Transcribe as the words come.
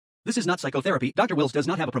This is not psychotherapy. Dr. Wills does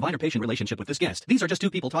not have a provider-patient relationship with this guest. These are just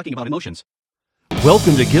two people talking about emotions.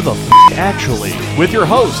 Welcome to Give a Actually, with your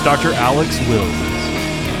host, Dr. Alex Wills.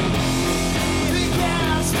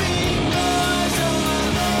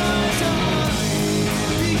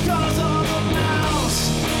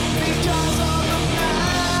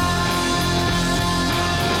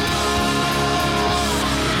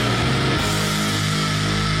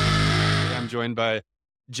 I'm joined by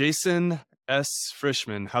Jason S.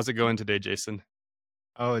 Frishman. How's it going today, Jason?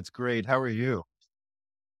 Oh, it's great. How are you?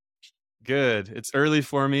 Good. It's early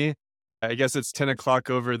for me. I guess it's 10 o'clock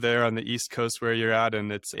over there on the East Coast where you're at,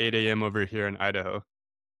 and it's 8 a.m. over here in Idaho.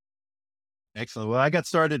 Excellent. Well, I got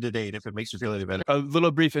started at 8, if it makes you feel any better. A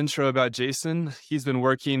little brief intro about Jason. He's been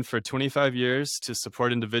working for 25 years to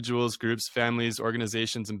support individuals, groups, families,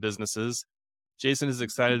 organizations, and businesses. Jason is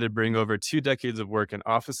excited to bring over 2 decades of work in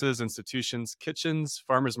offices, institutions, kitchens,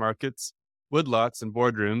 farmers markets, woodlots, and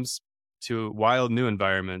boardrooms to wild new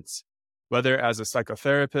environments. Whether as a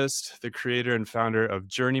psychotherapist, the creator and founder of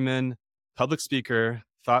Journeyman, public speaker,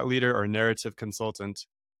 thought leader, or narrative consultant,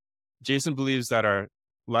 Jason believes that our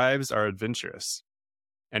lives are adventurous,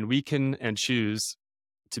 and we can and choose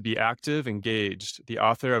to be active, engaged, the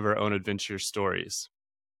author of our own adventure stories.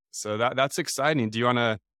 So that's exciting. Do you want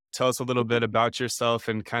to tell us a little bit about yourself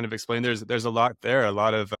and kind of explain? There's a lot there, a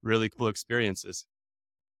lot of really cool experiences.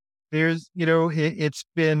 It's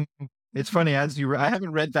funny I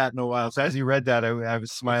haven't read that in a while. So as you read that, I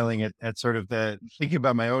was smiling at sort of thinking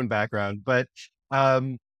about my own background. But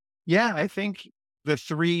I think the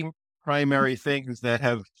three primary things that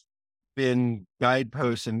have been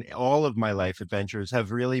guideposts in all of my life adventures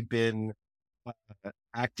have really been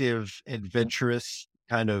active, adventurous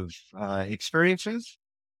kind of experiences,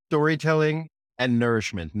 storytelling, and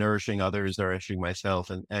nourishing others, nourishing myself.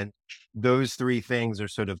 And those three things are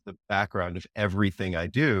sort of the background of everything I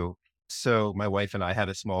do. So my wife and I had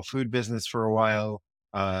a small food business for a while.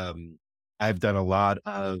 I've done a lot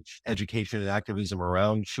of education and activism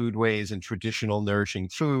around foodways and traditional nourishing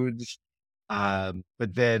foods. But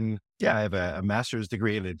then, I have a master's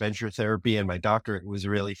degree in adventure therapy, and my doctorate was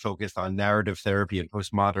really focused on narrative therapy and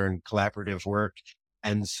postmodern collaborative work.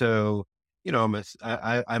 And so,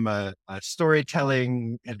 I'm a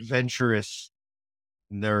storytelling, adventurous,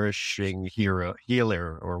 nourishing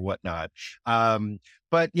healer or whatnot.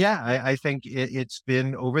 I think it's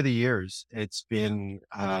been over the years, it's been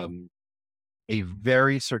a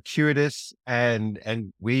very circuitous and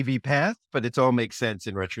wavy path, but it all makes sense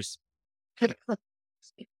in retrospect.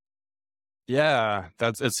 Yeah,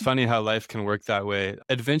 it's funny how life can work that way.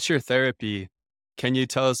 Adventure therapy. Can you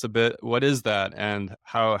tell us a bit, what is that and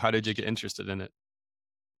how did you get interested in it?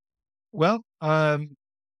 Well,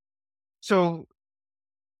 so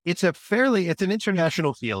it's an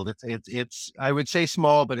international field. It's I would say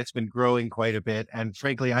small, but it's been growing quite a bit. And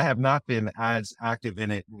frankly, I have not been as active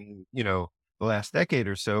in it in, the last decade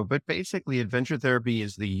or so. But basically, adventure therapy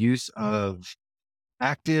is the use of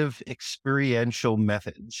active experiential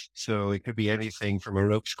methods. So it could be anything from a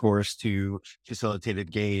ropes course to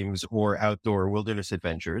facilitated games or outdoor wilderness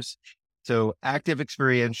adventures. So active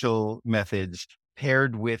experiential methods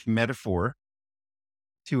paired with metaphor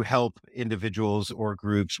to help individuals or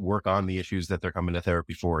groups work on the issues that they're coming to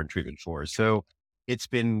therapy for and treatment for. So it's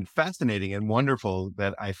been fascinating and wonderful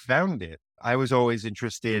that I found it. I was always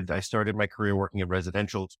interested. I started my career working in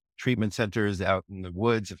residential treatment centers out in the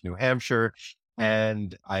woods of New Hampshire.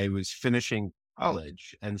 And I was finishing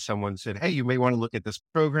college and someone said, "Hey, you may want to look at this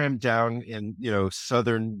program down in,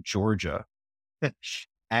 southern Georgia,"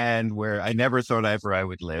 and where I never thought ever I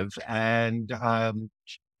would live. And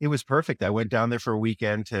it was perfect. I went down there for a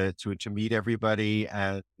weekend to meet everybody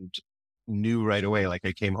and knew right away, like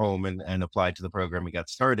I came home and applied to the program and got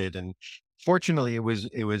started. And fortunately, it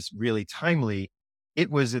was really timely. It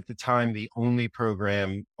was at the time the only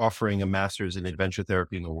program offering a master's in adventure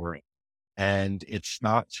therapy in the world. And it's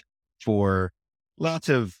not for lots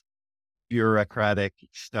of bureaucratic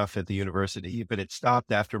stuff at the university, but it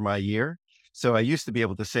stopped after my year. So I used to be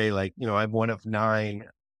able to say, like, I'm one of 9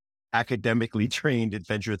 academically trained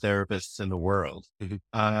adventure therapists in the world.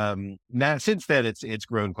 Now, since then, it's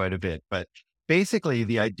grown quite a bit. But basically,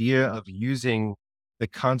 the idea of using the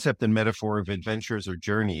concept and metaphor of adventures or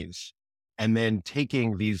journeys, and then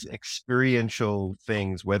taking these experiential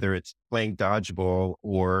things, whether it's playing dodgeball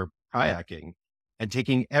or kayaking, and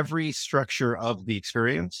taking every structure of the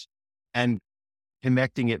experience and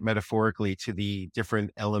connecting it metaphorically to the different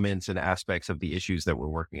elements and aspects of the issues that we're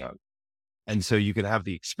working on. And so you can have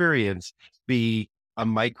the experience be a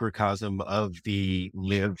microcosm of the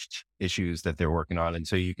lived issues that they're working on. And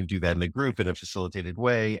so you can do that in a group in a facilitated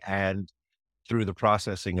way and through the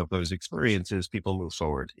processing of those experiences, people move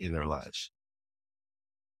forward in their lives.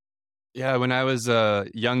 Yeah, when I was a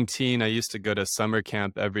young teen, I used to go to summer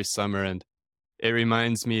camp every summer, and it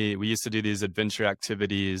reminds me, we used to do these adventure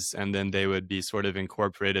activities, and then they would be sort of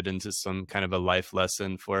incorporated into some kind of a life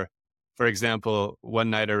lesson. For example, one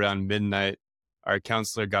night around midnight, our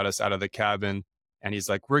counselor got us out of the cabin, and he's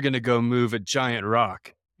like, "We're going to go move a giant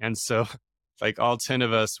rock." And so, like, all 10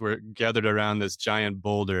 of us were gathered around this giant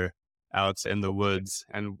boulder out in the woods,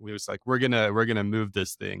 and we was like, "We're gonna move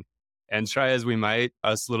this thing." And try as we might,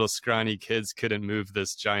 us little scrawny kids couldn't move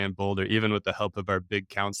this giant boulder, even with the help of our big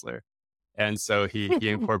counselor. And so he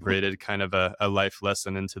incorporated kind of a life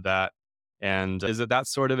lesson into that. And is it that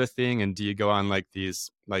sort of a thing? And do you go on like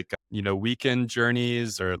these like, weekend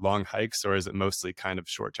journeys or long hikes, or is it mostly kind of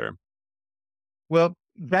short term? Well,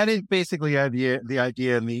 that is basically the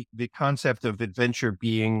idea and the concept of adventure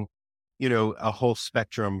being, a whole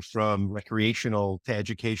spectrum from recreational to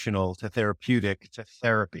educational to therapeutic to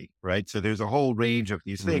therapy, right? So there's a whole range of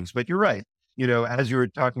these Mhm. things, but you're right. As you were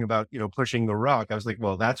talking about, pushing the rock, I was like,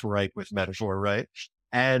 well, that's right with metaphor, right?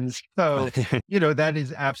 And so, that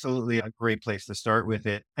is absolutely a great place to start with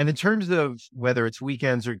it. And in terms of whether it's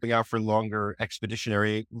weekends or going out for longer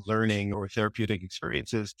expeditionary learning or therapeutic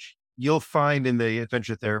experiences, you'll find in the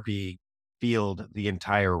adventure therapy field the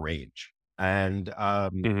entire range. And,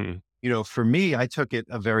 Mhm. for me, I took it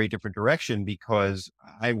a very different direction because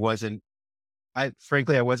I wasn't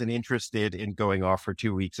interested in going off for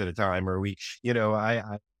 2 weeks at a time or a week.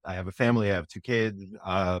 I have a family, I have two kids.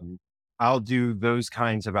 I'll do those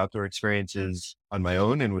kinds of outdoor experiences on my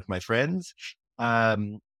own and with my friends.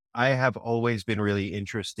 Um, I have always been really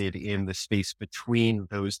interested in the space between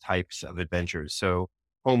those types of adventures. So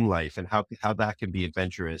home life and how that can be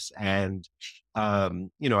adventurous. And,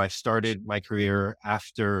 I started my career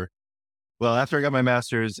after I got my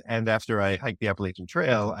master's and after I hiked the Appalachian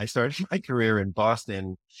Trail, I started my career in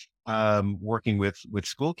Boston, working with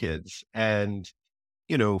school kids. And,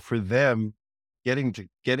 for them,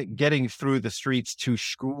 getting through the streets to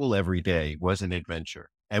school every day was an adventure.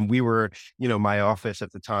 And my office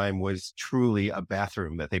at the time was truly a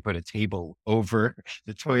bathroom that they put a table over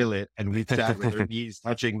the toilet and we sat with our knees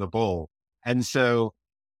touching the bowl. And so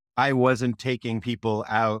I wasn't taking people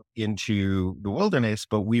out into the wilderness,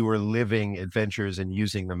 but we were living adventures and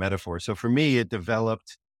using the metaphor. So for me, it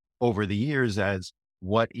developed over the years as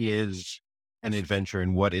what is an adventure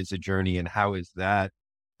and what is a journey and how is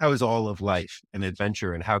all of life an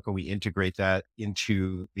adventure and how can we integrate that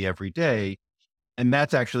into the everyday? And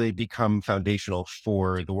that's actually become foundational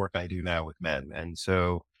for the work I do now with men. And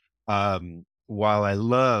so, while I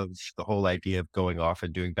love the whole idea of going off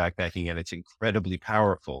and doing backpacking and it's incredibly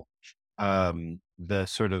powerful, the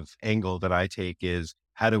sort of angle that I take is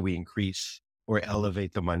how do we increase or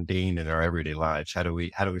elevate the mundane in our everyday lives? How do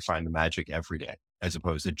we find the magic every day as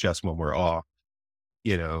opposed to just when we're off,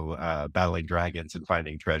 battling dragons and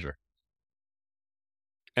finding treasure?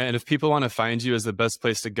 And if people want to find you, is the best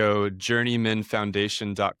place to go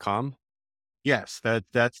journeymanfoundation.com? Yes,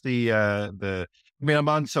 that's I mean, I'm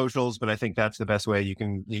on socials, but I think that's the best way. You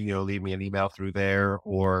can, leave me an email through there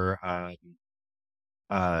or, I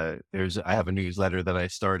have a newsletter that I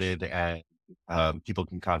started and, people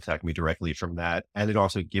can contact me directly from that. And it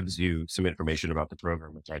also gives you some information about the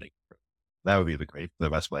program it's running. That would be the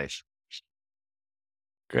best place.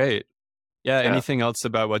 Great. Yeah. Yeah. Anything else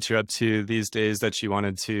about what you're up to these days that you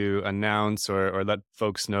wanted to announce or let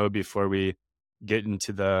folks know before we get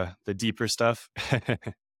into the deeper stuff?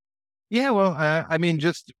 Yeah. Well, I mean,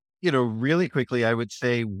 just, really quickly, I would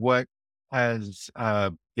say what has,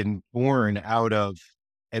 been born out of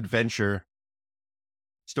adventure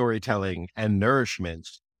storytelling and nourishment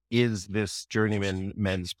is this journeyman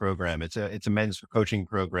men's program. It's a men's coaching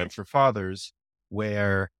program for fathers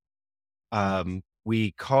where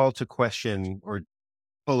we call to question or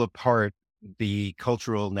pull apart the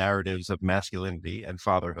cultural narratives of masculinity and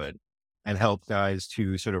fatherhood and help guys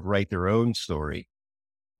to sort of write their own story,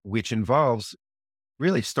 which involves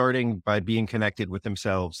really starting by being connected with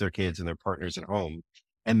themselves, their kids, and their partners at home,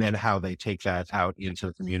 and then how they take that out into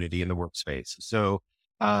the community and the workspace. So,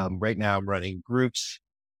 right now, I'm running groups,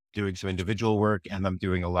 doing some individual work, and I'm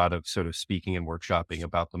doing a lot of sort of speaking and workshopping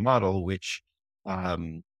about the model, which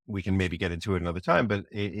we can maybe get into it another time, but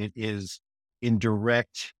it is in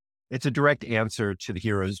direct. It's a direct answer to the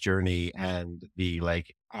hero's journey and the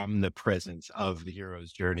like omnipresence of the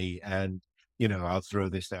hero's journey. And I'll throw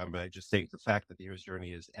this down, but I just think the fact that the hero's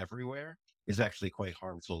journey is everywhere is actually quite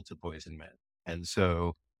harmful to boys and men. And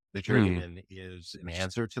so the Hmm. journeyman is an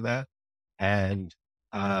answer to that. And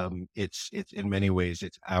it's in many ways,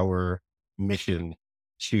 it's our mission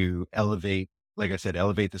to elevate, like I said,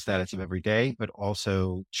 elevate the status of every day, but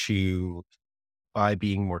also to, by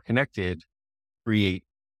being more connected, create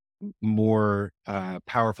more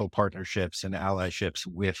powerful partnerships and allyships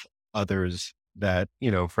with others that,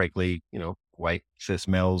 frankly, white cis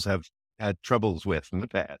males have had troubles with in the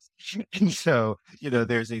past. And so,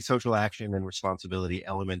 there's a social action and responsibility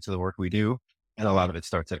element to the work we do. And a lot of it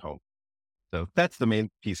starts at home. So that's the main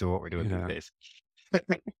piece of what we're doing these Yeah. days.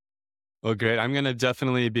 Well, great. I'm going to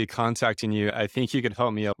definitely be contacting you. I think you could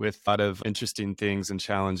help me out with a lot of interesting things and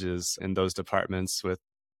challenges in those departments with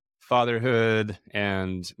fatherhood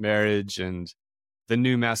and marriage and the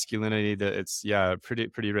new masculinity. That it's, yeah,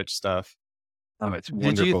 pretty rich stuff. Oh, it's Did you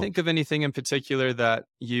wonderful. think of anything in particular that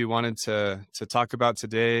you wanted to talk about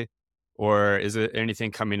today? Or is it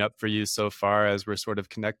anything coming up for you so far as we're sort of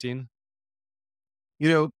connecting? You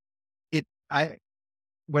know, it, I,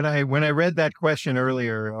 when I read that question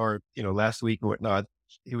earlier or, last week or whatnot,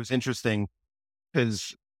 it was interesting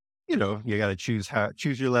because, you got to choose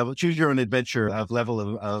your level, choose your own adventure of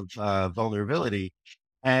level of vulnerability.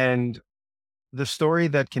 And the story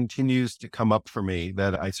that continues to come up for me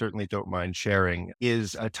that I certainly don't mind sharing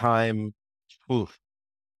is a time, oof,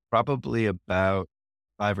 probably about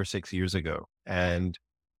 5 or 6 years ago. And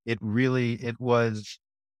it was,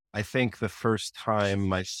 I think, the first time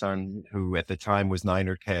my son, who at the time was 9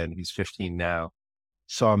 or 10, he's 15 now,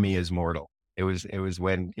 saw me as mortal. It was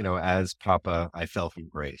when, as Papa, I fell from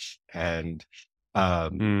grace. And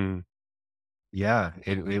um, Mm, yeah,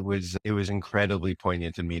 it was incredibly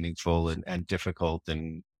poignant and meaningful and difficult.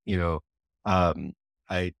 And, um,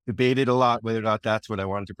 I debated a lot whether or not that's what I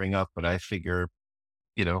wanted to bring up, but I figure,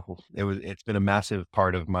 it's been a massive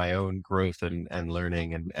part of my own growth and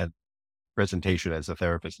learning and presentation as a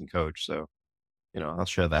therapist and coach. So, I'll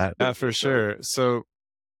share that. yeah, for sure. So,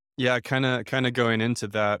 yeah, kind of going into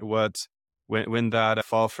that, when that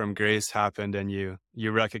fall from grace happened and you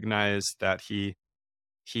recognized that he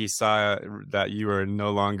saw that you were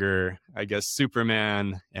no longer, I guess,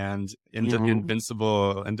 Superman and Mhm.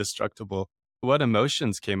 invincible, indestructible. What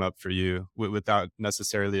emotions came up for you without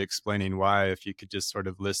necessarily explaining why? If you could just sort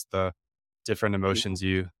of list the different emotions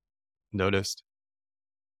you noticed.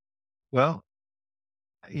 Well,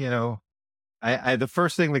 you know, the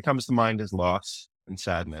first thing that comes to mind is loss and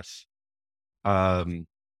sadness. Um,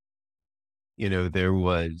 there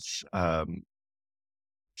was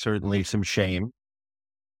certainly some shame,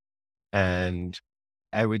 and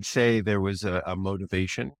I would say there was a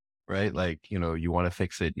motivation, right? Like, you want to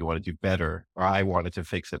fix it, you want to do better, or I wanted to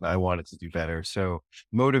fix it and I wanted to do better. So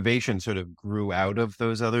motivation sort of grew out of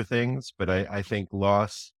those other things. But I think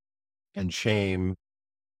loss and shame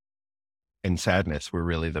and sadness were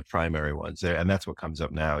really the primary ones there. And that's what comes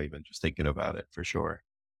up now, even just thinking about it for sure.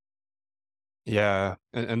 Yeah,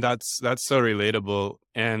 and that's so relatable.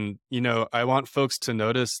 And I want folks to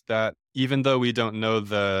notice that even though we don't know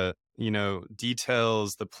the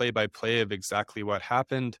details, the play by play of exactly what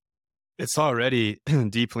happened, it's already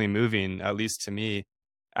deeply moving, at least to me.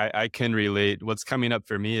 I can relate. What's coming up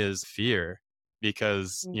for me is fear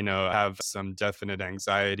because, I have some definite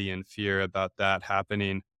anxiety and fear about that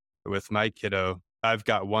happening with my kiddo. I've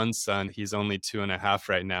got one son. He's only 2.5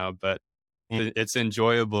 right now, but Mm. it's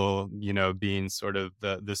enjoyable, being sort of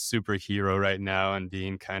the superhero right now and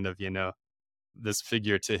being kind of, this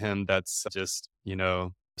figure to him that's just,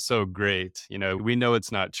 so great. We know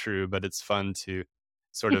it's not true, but it's fun to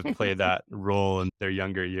sort of play that role in their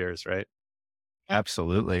younger years, right?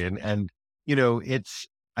 Absolutely. And,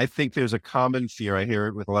 I think there's a common fear. I hear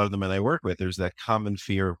it with a lot of the men I work with. There's that common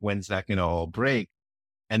fear of when's that going to all break?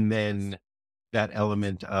 And then that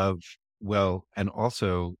element of, well, and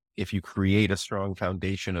also if you create a strong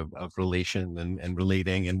foundation of relation and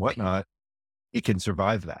relating and whatnot, it can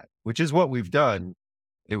survive that, which is what we've done.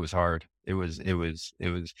 It was hard. It was,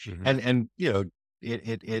 Mhm. and,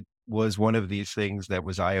 it was one of these things that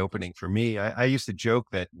was eye opening for me. I used to joke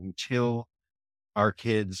that until our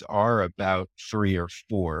kids are about 3 or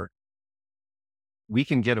 4, we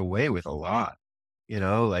can get away with a lot.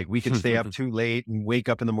 Like we can stay up too late and wake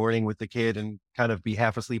up in the morning with the kid and kind of be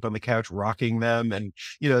half asleep on the couch, rocking them. And,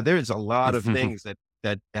 there's a lot of things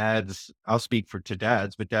that dads, I'll speak for to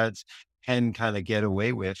dads, but dads can kind of get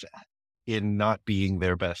away with in not being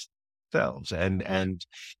their best selves. And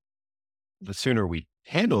the sooner we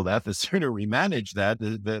handle that, the sooner we manage that,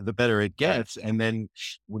 the better it gets. And then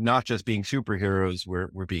we're not just being superheroes,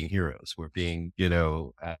 we're being heroes. We're being,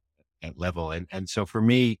 at level. And so for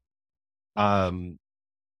me, um,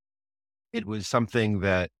 it was something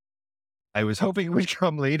that I was hoping would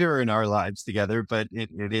come later in our lives together, but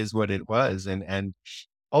it is what it was. And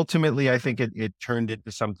ultimately, I think it turned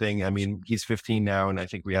into something. I mean, he's 15 now, and I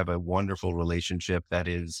think we have a wonderful relationship that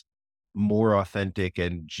is more authentic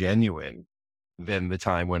and genuine than the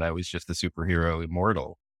time when I was just the superhero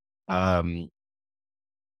immortal. Um,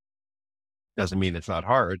 doesn't mean it's not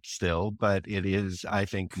hard still, but it is, I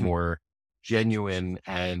think, more genuine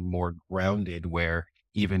and more grounded, where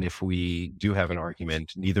even if we do have an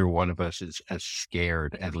argument, neither one of us is as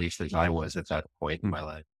scared, at least as I was at that point in my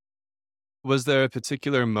life. Was there a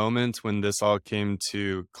particular moment when this all came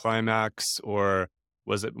to climax, or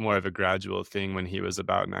was it more of a gradual thing when he was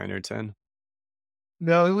about 9 or 10?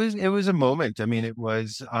 No, it was a moment. I mean, it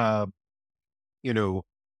was you know,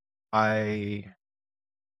 I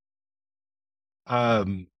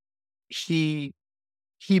um he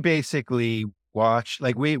he basically watched,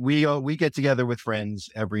 like, we get together with friends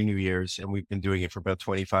every New Year's, and we've been doing it for about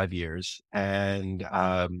 25 years. And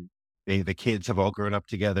the kids have all grown up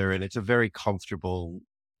together, and it's a very comfortable,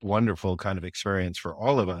 wonderful kind of experience for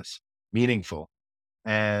all of us, meaningful.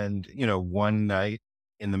 And, one night,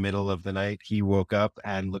 in the middle of the night, he woke up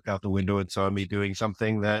and looked out the window and saw me doing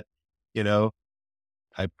something that, you know,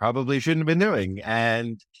 I probably shouldn't have been doing.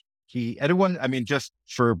 And it wasn't, I mean, just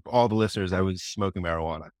for all the listeners, I was smoking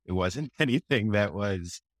marijuana. It wasn't anything that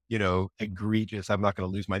was, egregious. I'm not going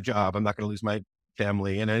to lose my job. I'm not going to lose my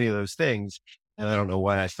family and any of those things. And I don't know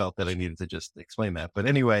why I felt that I needed to just explain that. But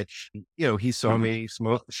anyway, he saw Mhm. me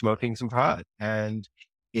smoking some pot, and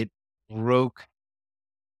it broke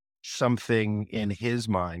something in his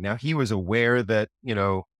mind. Now, he was aware that, we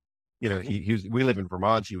live in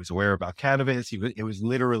Vermont. He was aware about cannabis. It was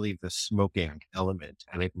literally the smoking element,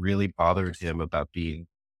 and it really bothered him about being,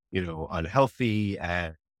 unhealthy,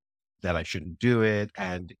 and that I shouldn't do it.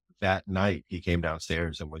 And that night he came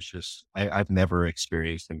downstairs and was just, I've never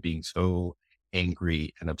experienced him being so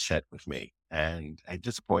angry and upset with me, and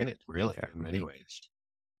disappointed, really, in many ways.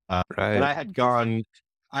 And Right. I had gone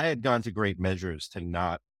to great measures to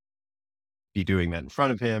not be doing that in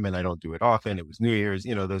front of him, and I don't do it often. It was New Year's,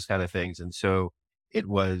 those kind of things. And so it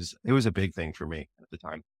was a big thing for me at the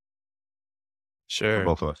time, for Sure.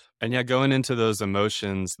 both of us. And yeah, going into those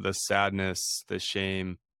emotions, the sadness, the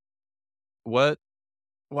shame, what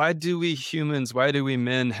why do we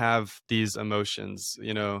men have these emotions?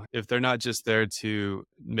 If they're not just there to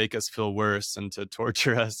make us feel worse and to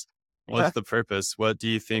torture us, what's Yeah. the purpose? What do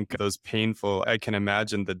you think those painful, I can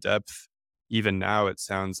imagine the depth, even now it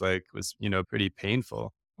sounds like was, pretty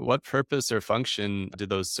painful. What purpose or function do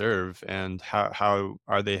those serve? And how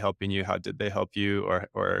are they helping you? How did they help you?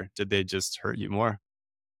 Or did they just hurt you more?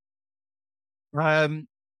 Um,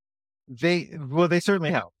 they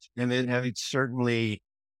certainly helped, and it certainly,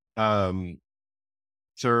 um,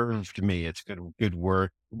 served me. It's good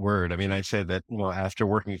word. I mean, I said that, after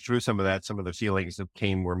working through some of that, some of the feelings that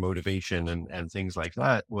came were motivation and things like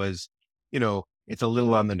that was, it's a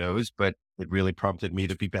little on the nose, but it really prompted me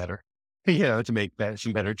to be better, to make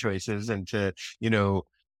some better choices, and to, you know,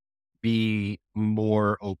 be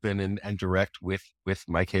more open and direct with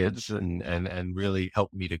my kids, and really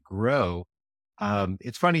help me to grow.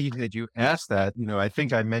 It's funny that you asked that. I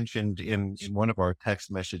think I mentioned in one of our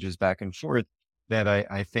text messages back and forth that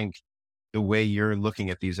I think the way you're looking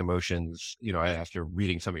at these emotions, after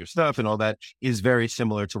reading some of your stuff and all that, is very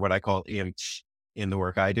similar to what I call imps in the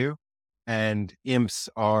work I do. And imps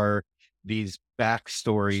are these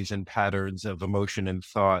backstories and patterns of emotion and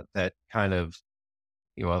thought that kind of,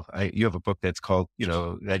 you have a book that's called,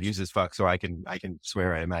 that uses fuck, so I can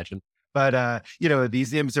swear, I imagine. But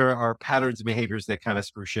these imps are patterns and behaviors that kind of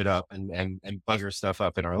screw shit up and bugger stuff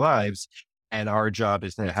up in our lives. And our job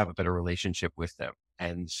is to have a better relationship with them.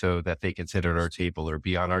 And so that they can sit at our table or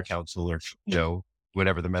be on our council, or,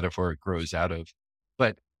 whatever the metaphor grows out of.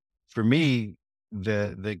 But for me,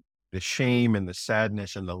 the shame and the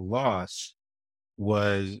sadness and the loss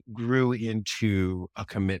grew into a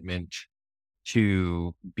commitment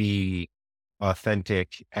to be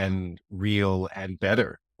authentic and real and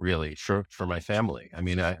better, really, for my family. I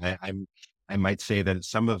mean, I might say that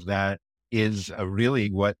some of that is really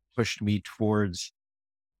what pushed me towards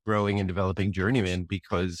growing and developing Journeyman,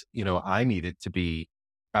 because, I needed to be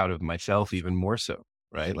proud of myself even more so.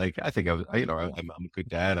 Right. Like, I think I'm a good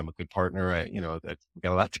dad. I'm a good partner. That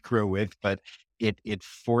got a lot to grow with, but it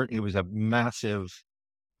was a massive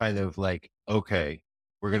kind of like, okay,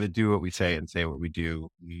 we're going to do what we say and say what we do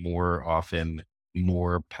more often,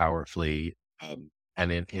 more powerfully, and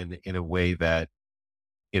in a way that,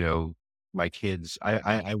 you know, my kids,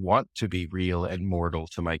 I want to be real and mortal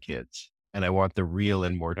to my kids. And I want the real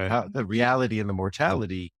and Right. the reality and the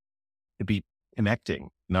mortality to be connecting,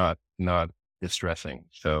 not distressing.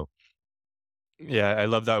 So Yeah, I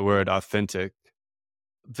love that word, authentic.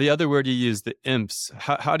 the other word you use, the imps,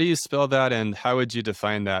 how do you spell that, and how would you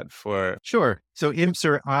define that for? Sure. So imps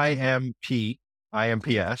are IMPS,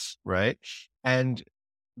 right? And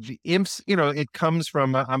the imps, it comes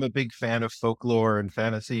from, I'm a big fan of folklore and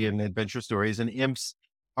fantasy and adventure stories, and imps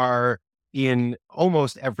are in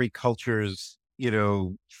almost every culture's,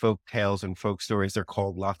 folk tales and folk stories. They're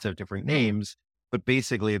called lots of different names, but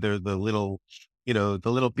basically they're the little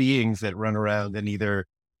beings that run around and either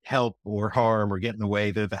help or harm or get in the way.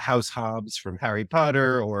 They're the house hobs from Harry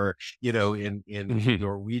Potter, or, in Mhm.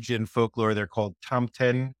 Norwegian folklore, they're called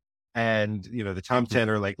tomten. And, the tomten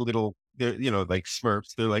are like little, they're, like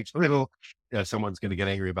Smurfs. They're like little, someone's going to get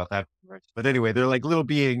angry about that. Right. But anyway, they're like little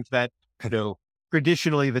beings that, you know,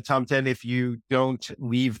 traditionally the tomten, if you don't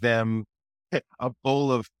leave them a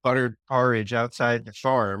bowl of buttered porridge outside the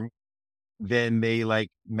farm, then they like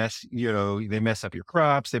they mess up your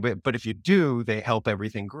crops. But if you do, they help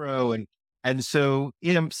everything grow. And so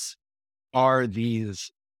imps are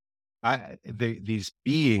these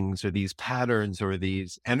beings or these patterns or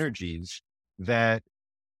these energies that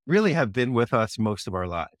really have been with us most of our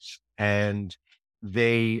lives. And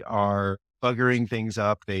they are buggering things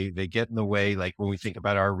up. They get in the way, like when we think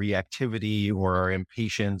about our reactivity or our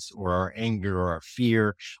impatience or our anger or our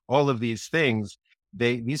fear, all of these things,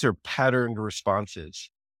 these are patterned responses.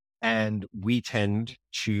 And we tend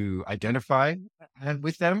to identify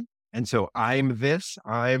with them. And so I'm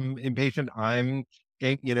impatient,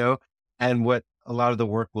 and what a lot of the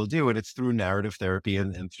work will do, and it's through narrative therapy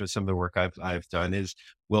and through some of the work I've done, is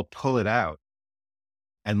we'll pull it out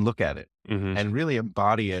and look at it Mhm. and really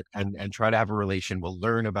embody it and try to have a relation. We'll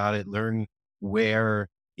learn about it, learn where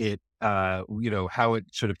how it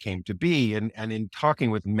sort of came to be. And in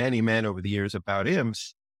talking with many men over the years about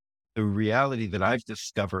imps, the reality that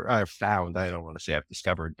I've found, I don't want to say I've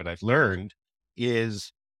discovered, but I've learned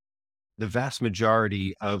is the vast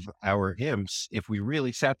majority of our imps, if we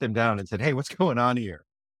really sat them down and said, "Hey, what's going on here?"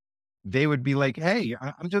 They would be like, "Hey,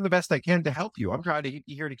 I'm doing the best I can to help you. I'm trying to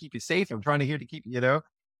here to keep you safe. I'm trying to here to keep,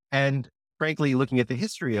 and frankly, looking at the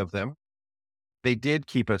history of them, they did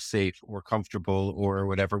keep us safe or comfortable or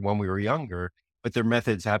whatever when we were younger, but their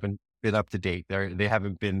methods haven't been up to date. They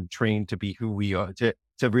haven't been trained to be who we are, to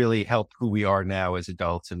really help who we are now as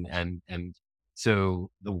adults. And so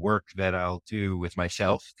the work that I'll do with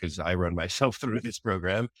myself, because I run myself through this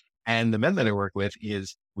program, and the men that I work with,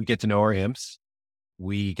 is we get to know our imps,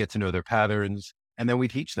 we get to know their patterns, and then we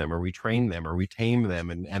teach them or we train them or we tame them.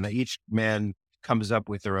 And each man comes up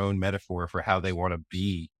with their own metaphor for how they want to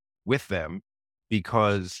be with them,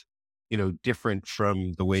 because, different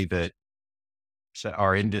from the way that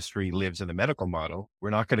our industry lives in the medical model, we're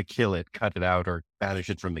not going to kill it, cut it out, or banish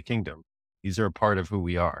it from the kingdom. These are a part of who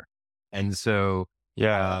we are. And so,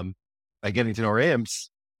 Yeah. um, by getting to know our imps,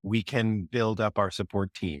 we can build up our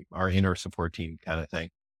support team, our inner support team kind of thing.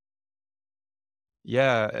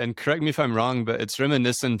 Yeah, and correct me if I'm wrong, but it's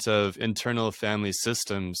reminiscent of internal family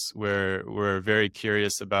systems where we're very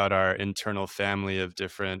curious about our internal family of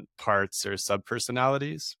different parts or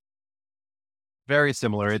subpersonalities. Very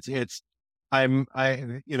similar.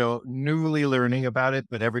 Newly learning about it,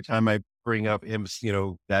 but every time I bring up imps,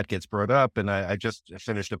 that gets brought up, and I just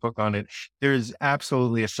finished a book on it. There's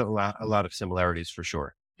absolutely a lot of similarities for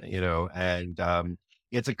sure, and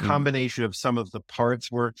it's a Mm. combination of some of the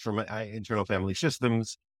parts work from internal family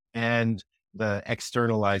systems and the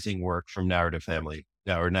externalizing work from narrative therapy.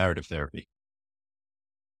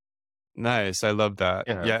 Nice. I love that.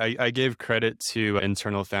 Yeah. Yeah, I gave credit to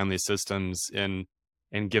internal family systems in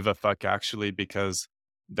Give a Fuck actually because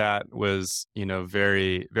that was,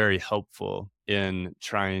 very, very helpful in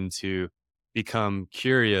trying to become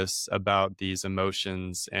curious about these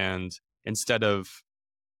emotions and instead of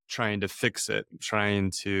trying to fix it,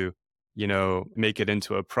 trying to, make it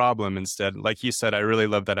into a problem instead. Like you said, I really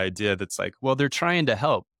love that idea that's like, well, they're trying to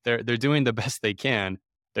help. They're doing the best they can.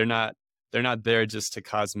 They're not they're not there just to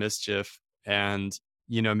cause mischief. And,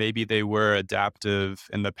 maybe they were adaptive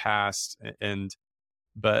in the past and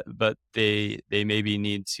but they maybe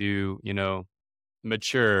need to,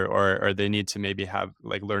 mature or they need to maybe have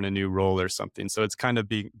like learn a new role or something. So it's kind of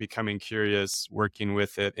becoming curious, working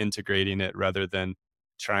with it, integrating it rather than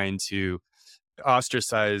trying to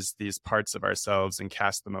ostracize these parts of ourselves and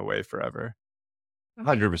cast them away forever.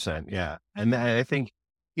 100%. Yeah. And I think,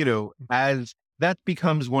 as that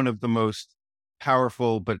becomes one of the most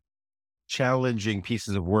powerful but challenging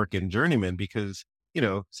pieces of work in Journeyman, because,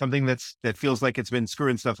 something that feels like it's been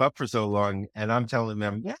screwing stuff up for so long. And I'm telling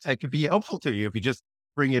them, yeah, it could be helpful to you if you just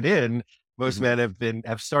bring it in. Most Mhm. men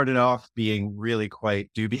have started off being really quite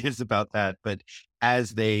dubious about that. But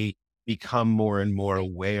as they become more and more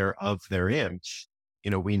aware of their image,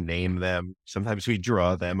 We name them. Sometimes we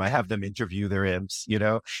draw them. I have them interview their imps,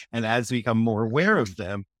 and as we become more aware of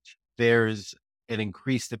them, there's an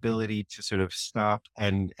increased ability to sort of stop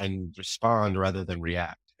and respond rather than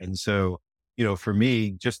react. And so, for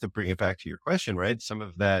me, just to bring it back to your question, right? Some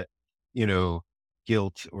of that, you know,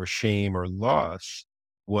 guilt or shame or loss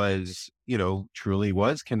was, truly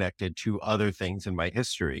was connected to other things in my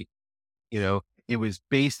history. It was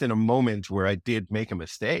based in a moment where I did make a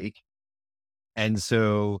mistake. And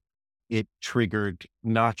so it triggered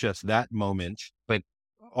not just that moment, but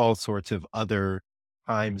all sorts of other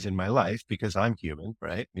times in my life because I'm human,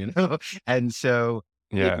 right? And so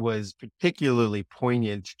it Yeah. was particularly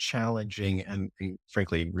poignant, challenging, and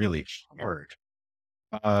frankly, really hard.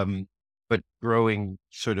 Um, but growing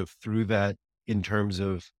sort of through that in terms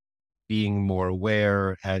of being more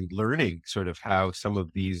aware and learning sort of how some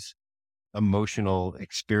of these emotional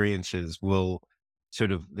experiences will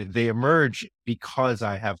they emerge because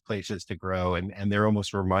I have places to grow and they're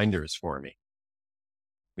almost reminders for me.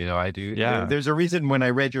 I do. Yeah. There's a reason when I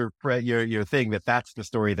read your thing that's the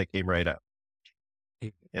story that came right up.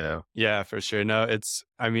 You know. Yeah, for sure. No,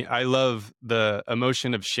 I mean, I love the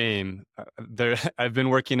emotion of shame. I've been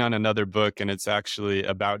working on another book and it's actually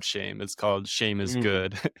about shame. It's called Shame is Mm.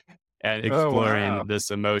 Good and Oh wow. exploring this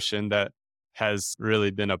emotion that has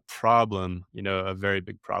really been a problem, a very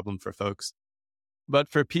big problem for folks. But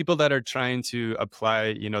for people that are trying to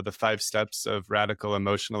apply, the 5 steps of radical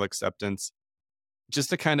emotional acceptance, just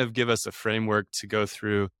to kind of give us a framework to go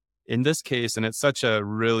through in this case, and it's such a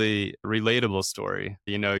really relatable story.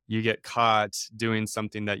 You get caught doing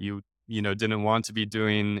something that you didn't want to be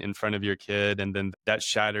doing in front of your kid, and then that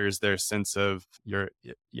shatters their sense of your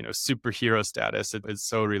superhero status. It's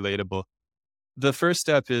so relatable. The first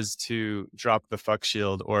step is to drop the fuck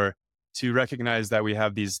shield, or to recognize that we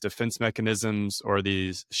have these defense mechanisms or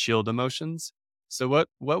these shield emotions. So what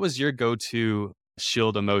was your go-to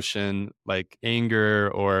shield emotion, like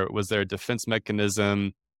anger, or was there a defense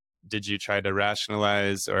mechanism? Did you try to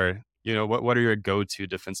rationalize, or what are your go-to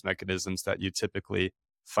defense mechanisms that you typically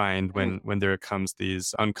find Mm. when there comes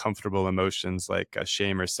these uncomfortable emotions like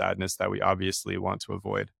shame or sadness that we obviously want to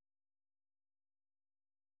avoid?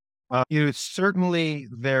 Certainly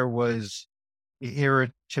there was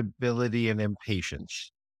irritability and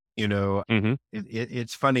impatience. You know, Hmm.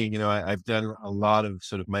 it's funny, I've done a lot of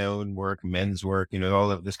sort of my own work, men's work,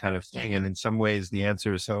 all of this kind of thing. And in some ways, the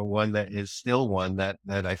answer is one that is still one that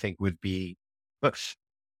I think would be uh,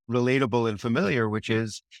 relatable and familiar, which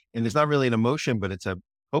is, and it's not really an emotion, but it's a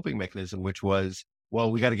coping mechanism, which was,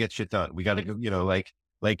 well, we got to get shit done. We got to go,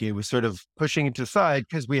 like it was sort of pushing it aside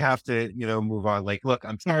because we have to, move on. Like, look,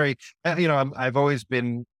 I'm sorry. I've always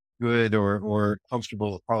been good or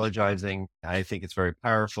comfortable apologizing. I think it's very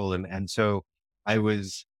powerful. And so I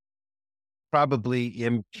was probably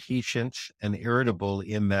impatient and irritable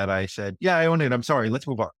in that I said, yeah, I own it. I'm sorry. Let's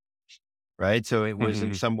move on. Right. So it was in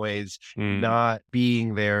Hmm. some ways Mm. not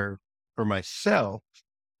being there for myself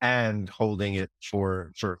and holding it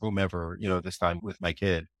for whomever, this time with my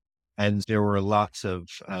kid. And there were lots of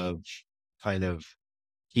kind of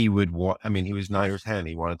he would want, I mean, he was 9 or 10.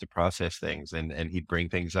 He wanted to process things and he'd bring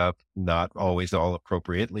things up, not always all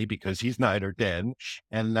appropriately because he's 9 or 10.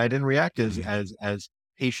 And I didn't react as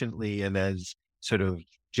patiently and as sort of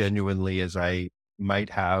genuinely as I might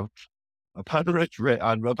have upon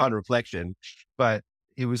reflection. But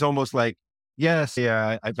it was almost like, yes,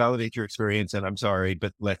 yeah, I validate your experience and I'm sorry,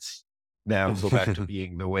 but let's now go back to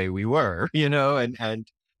being the way we were, and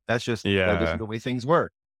that isn't Yeah, the way things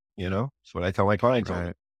work. It's what I tell my clients all the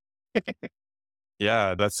right.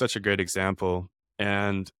 Yeah, that's such a great example.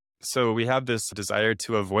 And so we have this desire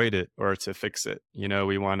to avoid it or to fix it.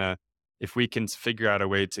 We want to, if we can figure out a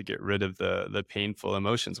way to get rid of the painful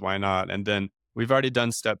emotions, why not? And then we've already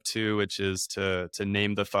done step 2, which is to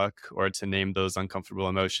name the fuck, or to name those uncomfortable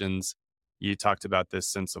emotions. You talked about this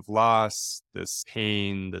sense of loss, this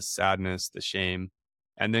pain, this sadness, the shame.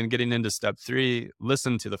 And then getting into step 3,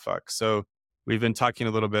 listen to the fuck. So we've been talking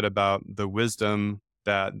a little bit about the wisdom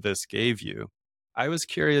that this gave you. I was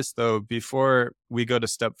curious though, before we go to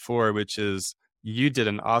step 4, which is you did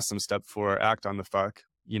an awesome step 4, act on the fuck,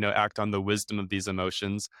 act on the wisdom of these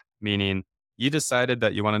emotions, meaning you decided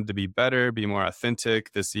that you wanted to be better, be more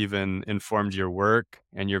authentic. This even informed your work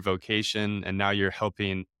and your vocation. And now you're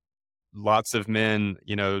helping lots of men,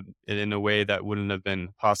 in a way that wouldn't have been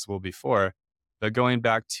possible before. But going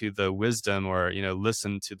back to the wisdom, or,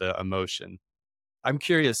 listen to the emotion. I'm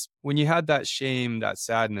curious, when you had that shame, that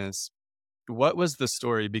sadness, what was the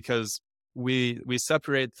story? Because we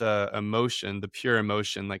separate the emotion, the pure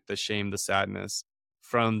emotion, like the shame, the sadness,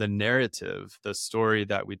 from the narrative, the story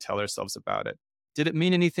that we tell ourselves about it. did it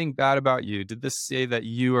mean anything bad about you? Did this say that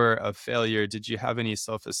you are a failure? Did you have any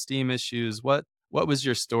self-esteem issues? What was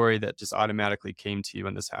your story that just automatically came to you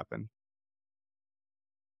when this happened?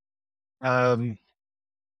 Um,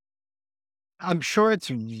 I'm sure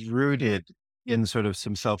it's rooted in sort of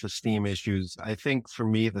some self-esteem issues. I think for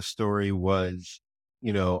me, the story was,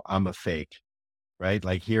 I'm a fake, right?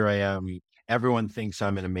 Like here I am. Everyone thinks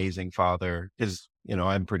I'm an amazing father because,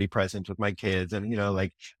 I'm pretty present with my kids and,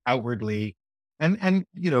 like outwardly. And,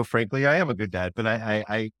 frankly, I am a good dad, but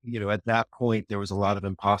at that point, there was a lot of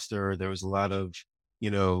imposter. There was a lot of,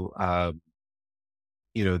 you know, uh,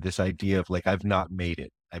 this idea of like, I've not made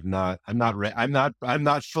it. I'm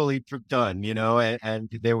not fully done, and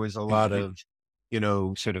there was a lot of,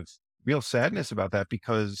 sort of real sadness about that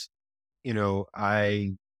because, you know,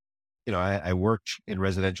 I, I worked in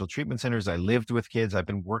residential treatment centers. I lived with kids. I've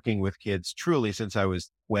been working with kids truly since I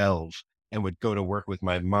was 12 and would go to work with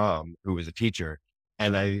my mom, who was a teacher.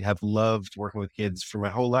 And I have loved working with kids for my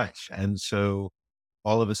whole life. And so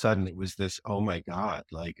all of a sudden it was this, oh my God,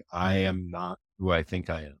 like I am not who I think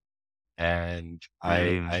I am. And I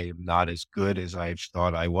Mm, am not as good as I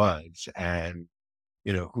thought I was. And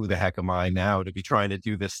who the heck am I now to be trying to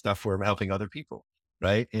do this stuff where I'm helping other people?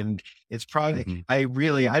 Right. And it's probably, mhm,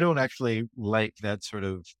 I don't actually like that sort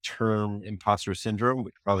of term imposter syndrome,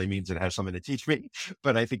 which probably means it has something to teach me,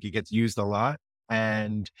 but I think it gets used a lot.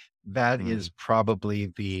 And that mm, is probably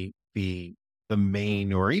the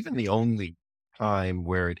main or even the only time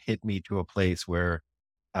where it hit me to a place where,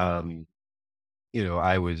 um,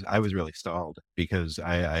 I was really stalled because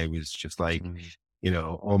I was just like,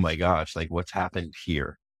 mm. oh my gosh, like what's happened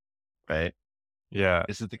here? Right. Yeah.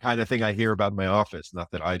 This is the kind of thing I hear about in my office,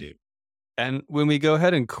 not that I do. And when we go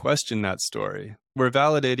ahead and question that story, we're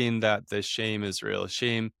validating that the shame is real.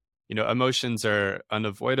 Shame, emotions are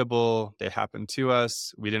unavoidable. They happen to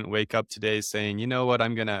us. We didn't wake up today saying, you know what,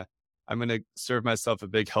 I'm gonna serve myself a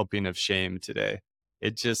big helping of shame today.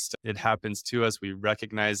 It happens to us. We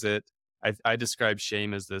recognize it. I describe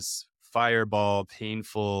shame as this fireball,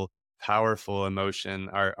 painful, powerful emotion.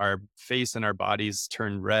 Our face and our bodies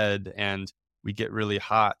turn red and we get really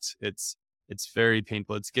hot. It's very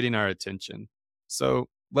painful. It's getting our attention. So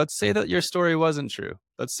let's say that your story wasn't true.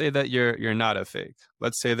 Let's say that you're not a fake.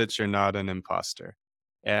 Let's say that you're not an imposter.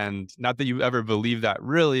 And not that you ever believe that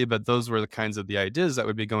really, but those were the kinds of the ideas that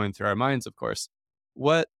would be going through our minds, of course.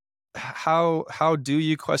 What how do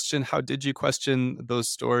you question, how did you question those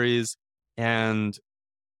stories? And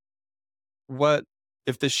what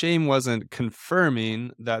if the shame wasn't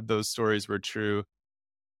confirming that those stories were true,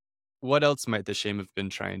 what else might the shame have been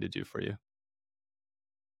trying to do for you?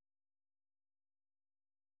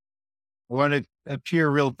 I want to appear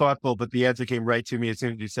real thoughtful, but the answer came right to me as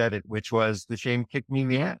soon as you said it, which was the shame kicked me in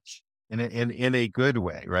the ass in a good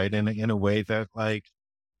way, right? In a way that like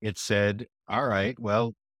it said, all right,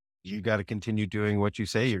 well, you got to continue doing what you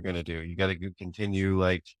say you're going to do. You got to continue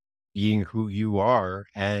like being who you are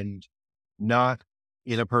and not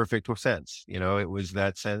in a perfect sense. It was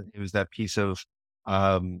that sense, it was that piece of,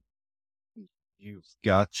 um, you've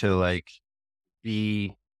got to like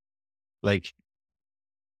be like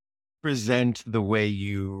present the way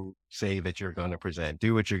you say that you're going to present,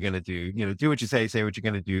 do what you're going to do, do what you say what you're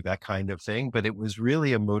going to do, that kind of thing. But it was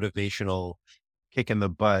really a motivational kick in the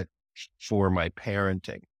butt for my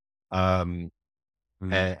parenting. Um,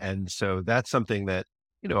 Mm, and so that's something that,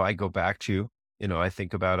 I go back to, I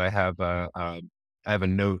think about, I have a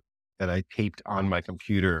note that I taped on my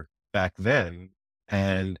computer back then.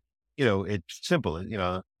 And, it's simple,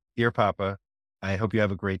 dear Papa, I hope you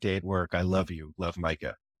have a great day at work. I love you. Love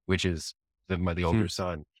Micah, which is the older mm,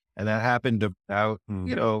 son. And that happened about,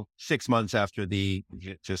 mm. 6 months after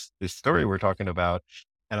just the story we're talking about.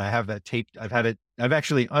 And I have that taped. I've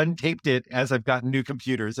actually untaped it as I've gotten new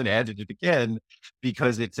computers and added it again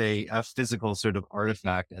because it's a physical sort of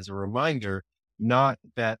artifact as a reminder, not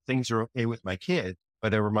that things are okay with my kid,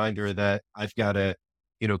 but a reminder that I've got to,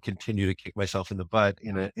 continue to kick myself in the butt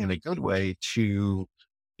in a good way to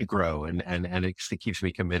grow. And it keeps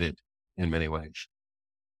me committed in many ways.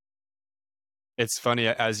 It's funny,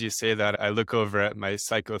 as you say that, I look over at my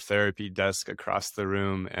psychotherapy desk across the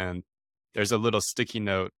room, and there's a little sticky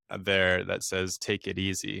note there that says, "Take it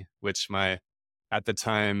easy," which my, at the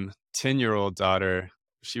time, 10-year-old daughter,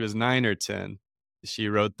 she was 9 or 10, she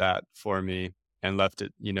wrote that for me and left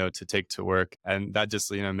it, to take to work, and that just,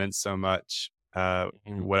 meant so much,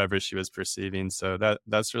 Mhm. whatever she was perceiving, so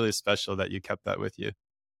that's really special that you kept that with you.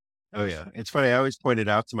 Oh yeah. It's funny. I always point it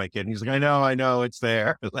out to my kid and he's like, I know it's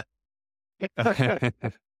there.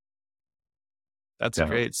 That's No.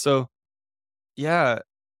 great. So, yeah,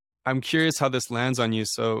 I'm curious how this lands on you.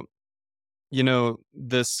 So,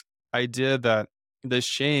 this idea that the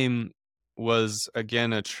shame was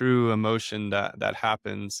again a true emotion that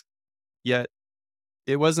happens, yet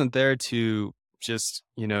it wasn't there to just,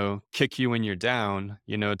 kick you when you're down,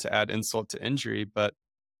 to add insult to injury, but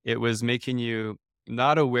it was making you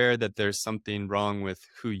not aware that there's something wrong with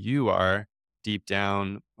who you are deep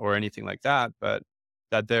down or anything like that, but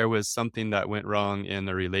that there was something that went wrong in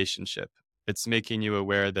the relationship. It's making you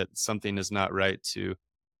aware that something is not right to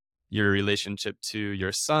your relationship to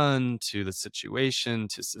your son, to the situation,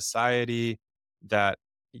 to society, that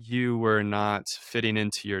you were not fitting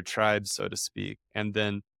into your tribe, so to speak. And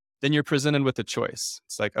then you're presented with a choice.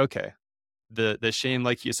 It's like, okay, the shame,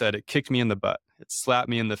 like you said, it kicked me in the butt. It slapped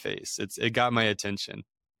me in the face. It got my attention.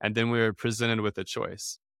 And then we were presented with a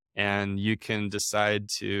choice. And you can decide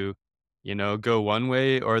to, go one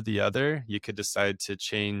way or the other. You could decide to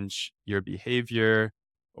change your behavior,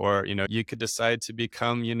 or, you could decide to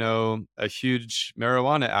become, a huge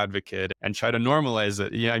marijuana advocate and try to normalize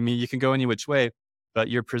it. Yeah, I mean, you can go any which way, but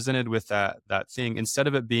you're presented with that thing. Instead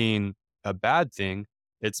of it being a bad thing,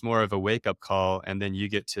 it's more of a wake up call, and then you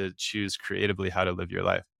get to choose creatively how to live your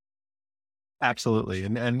life. Absolutely.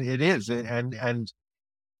 And it is.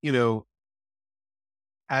 You know,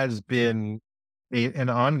 has been an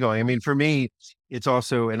ongoing, I mean, for me, it's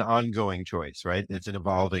also an ongoing choice, right? It's an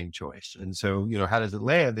evolving choice. And so, how does it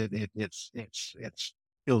land? It's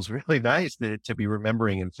feels really nice to be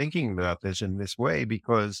remembering and thinking about this in this way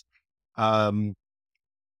because, um,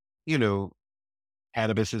 you know,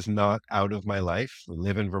 cannabis is not out of my life. I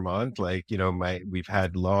live in Vermont. Like, we've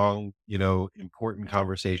had long, important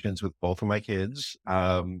conversations with both of my kids.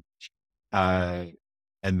 Uh,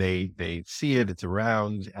 and they see it, it's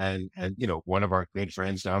around, and one of our good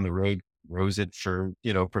friends down the road grows it for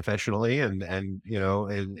professionally, and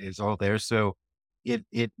is all there. So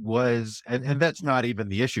it was, and that's not even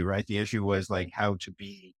the issue, right? The issue was like how to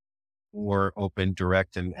be more open,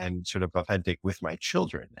 direct, and sort of authentic with my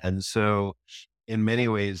children. And so in many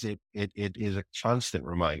ways it is a constant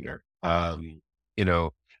reminder, you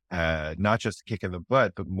know not just a kick in the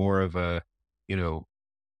butt, but more of a, you know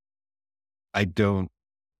I don't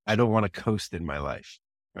I don't want to coast in my life,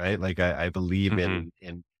 right? Like I believe Hmm.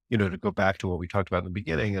 in, to go back to what we talked about in the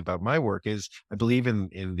beginning about my work is I believe in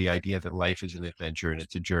the idea that life is an adventure and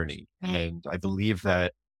it's a journey. And I believe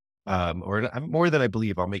that, more than I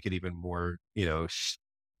believe, I'll make it even more,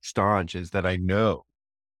 staunch is that I know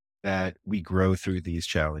that we grow through these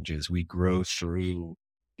challenges. We grow through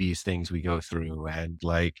these things we go through. And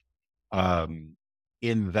like, um,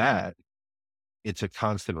 in that, it's a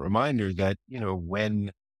constant reminder that,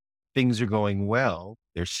 when things are going well,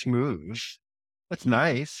 they're smooth. That's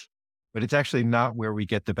nice, but it's actually not where we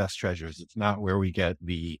get the best treasures. It's not where we get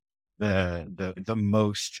the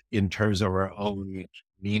most in terms of our own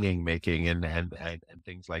meaning making and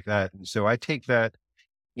things like that. And so I take that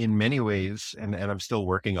in many ways, and I'm still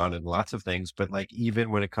working on it in lots of things, but like even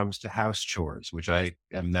when it comes to house chores, which I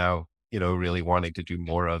am now, really wanting to do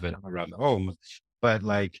more of it around the home, but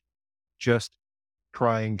like just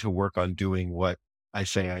trying to work on doing what I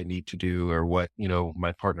say I need to do or what,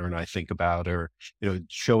 my partner and I think about, or,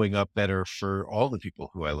 showing up better for all the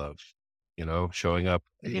people who I love, showing up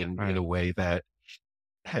in Right. a way that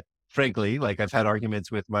frankly, like I've had arguments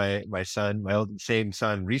with my son, my old same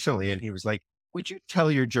son recently, and he was like, "Would you tell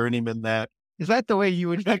your journeyman that? Is that the way you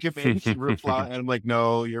would recommend he reply?" And I'm like,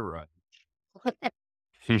 "No, you're right."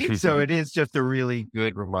 So it is just a really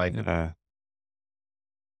good reminder. Yeah.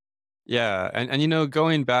 Yeah. And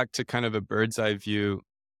going back to kind of a bird's eye view,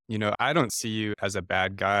 I don't see you as a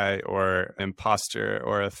bad guy or imposter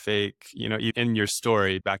or a fake, in your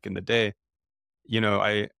story back in the day.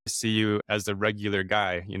 I see you as a regular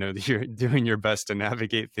guy, you're doing your best to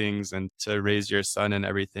navigate things and to raise your son and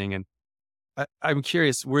everything. And I'm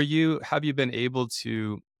curious, have you been able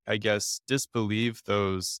to, I guess, disbelieve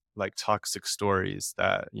those like toxic stories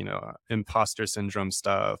that, imposter syndrome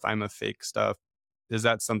stuff, I'm a fake stuff? Is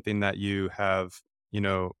that something that you have,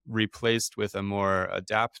 replaced with a more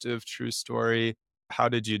adaptive true story? How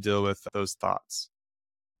did you deal with those thoughts?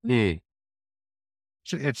 Mm.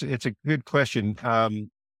 So it's a good question. Can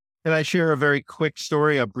I share a very quick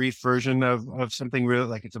story, a brief version of something real,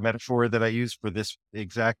 like it's a metaphor that I use for this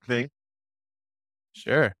exact thing?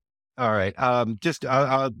 Sure. All right. Just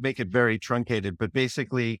I'll make it very truncated, but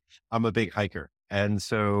basically, I'm a big hiker, and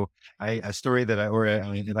so a story that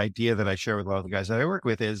an idea that I share with a lot of the guys that I work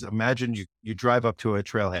with is imagine you drive up to a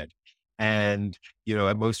trailhead, and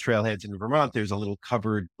at most trailheads in Vermont, there's a little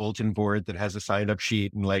covered bulletin board that has a sign up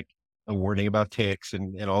sheet and like a warning about ticks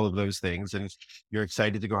and all of those things, and you're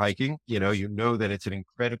excited to go hiking. You know that it's an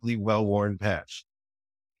incredibly well worn path.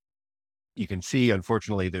 you can see,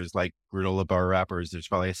 unfortunately, there's like granola bar wrappers. There's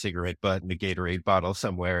probably a cigarette butt and a Gatorade bottle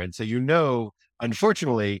somewhere. And so,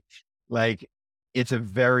 unfortunately, like it's a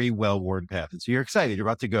very well-worn path. And so you're excited, you're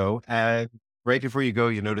about to go. And right before you go,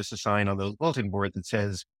 you notice a sign on the bulletin board that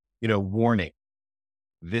says, warning,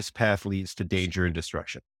 this path leads to danger and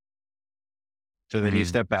destruction. So then you Mm,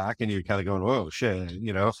 step back and you're kind of going, whoa, shit,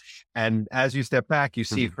 And as you step back, you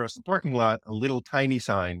see mhm, across the parking lot a little tiny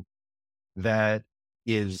sign that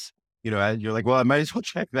is, and you're like, well, I might as well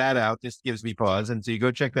check that out. This gives me pause. And so you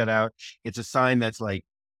go check that out. It's a sign that's like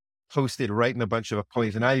posted right in a bunch of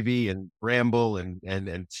poison ivy and bramble and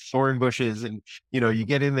thorn bushes. And, you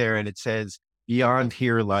get in there and it says, beyond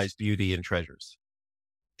here lies beauty and treasures.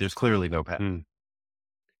 There's clearly no path. mm,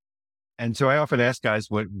 And so I often ask guys,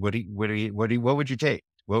 what would you take?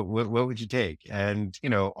 What would you take? And,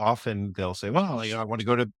 often they'll say, well, I want to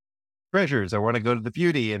go to treasures. I want to go to the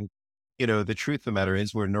beauty. And, the truth of the matter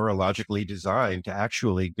is we're neurologically designed to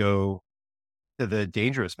actually go to the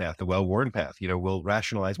dangerous path, the well-worn path. We'll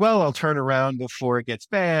rationalize, well, I'll turn around before it gets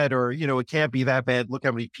bad, or, it can't be that bad. Look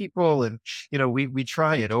how many people. And, we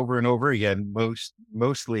try it over and over again,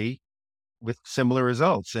 mostly with similar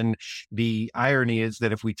results. And the irony is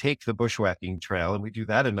that if we take the bushwhacking trail and we do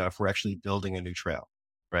that enough, we're actually building a new trail.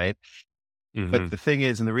 Right. But mhm, the thing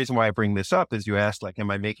is, and the reason why I bring this up is you asked, like,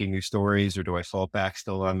 am I making new stories or do I fall back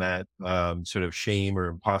still on that sort of shame or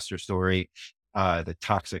imposter story? The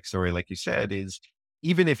toxic story, like you said, is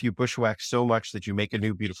even if you bushwhack so much that you make a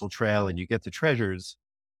new beautiful trail and you get the treasures,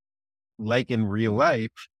 like in real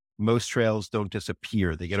life, most trails don't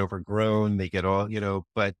disappear. They get overgrown, they get all,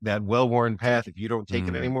 but that well-worn path, if you don't take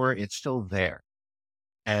it mm, anymore, it's still there.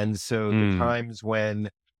 And so the mm, times when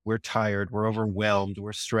we're tired, we're overwhelmed,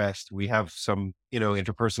 we're stressed, we have some,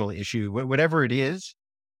 interpersonal issue, whatever it is,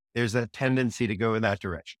 there's a tendency to go in that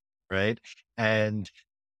direction. Right. And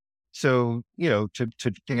so,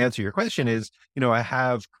 to answer your question is, I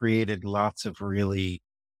have created lots of really,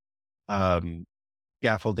 um,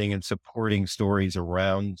 scaffolding and supporting stories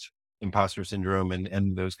around imposter syndrome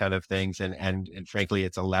and those kind of things. And frankly,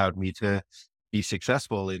 it's allowed me to be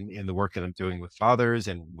successful in the work that I'm doing with fathers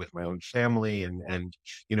and with my own family. And,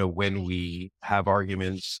 when we have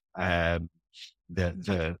arguments,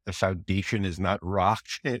 the foundation is not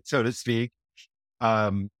rocked, so to speak.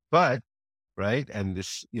 But right. And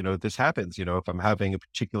this happens, if I'm having a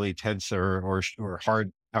particularly tense or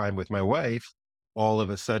hard time with my wife, all of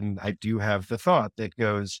a sudden I do have the thought that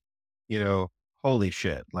goes, you know, holy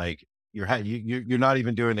shit, like you're not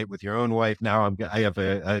even doing it with your own wife. Now I have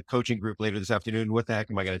a coaching group later this afternoon. What the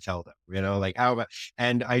heck am I going to tell them? Like how about,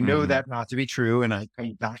 and I know mm, that not to be true. And I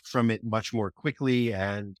come back from it much more quickly.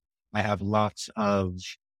 And I have lots of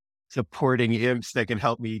supporting imps that can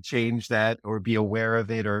help me change that or be aware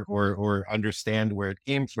of it or understand where it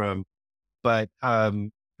came from. But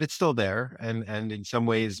it's still there. And in some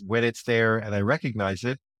ways when it's there and I recognize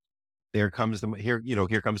it, here comes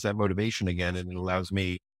that motivation again. And it allows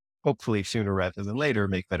me hopefully sooner rather than later,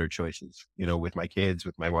 make better choices, with my kids,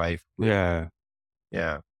 with my wife, yeah.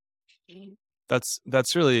 yeah.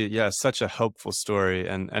 That's really, yeah, such a helpful story.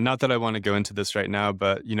 And not that I want to go into this right now,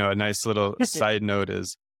 but a nice little side note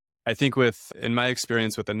is I think in my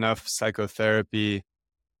experience with enough psychotherapy,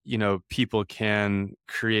 people can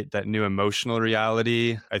create that new emotional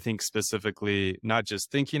reality. I think specifically not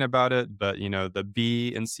just thinking about it, but the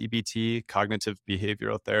B in CBT, cognitive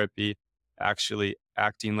behavioral therapy, actually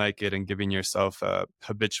acting like it and giving yourself a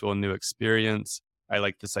habitual new experience. I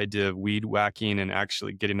like this idea of weed whacking and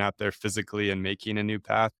actually getting out there physically and making a new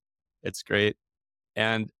path. It's great.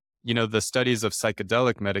 And, the studies of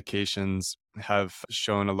psychedelic medications have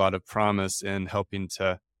shown a lot of promise in helping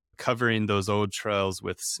to covering those old trails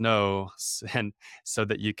with snow and so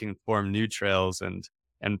that you can form new trails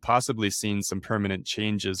and possibly seeing some permanent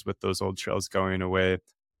changes with those old trails going away.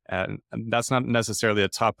 And that's not necessarily a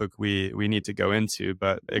topic we need to go into,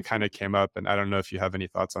 but it kind of came up and I don't know if you have any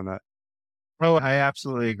thoughts on that. Oh, I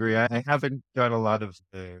absolutely agree. I haven't done a lot of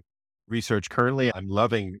research currently. I'm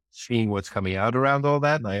loving seeing what's coming out around all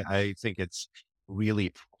that. And I think it's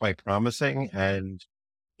really quite promising. And,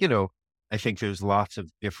 you know, I think there's lots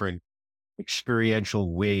of different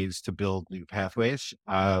experiential ways to build new pathways.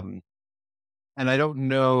 And I don't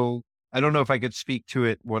know if I could speak to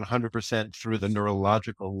it 100% through the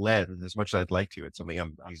neurological lens as much as I'd like to. It's something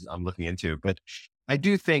I'm looking into, but I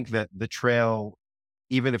do think that the trail,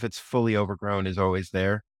 even if it's fully overgrown, is always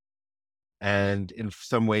there. And in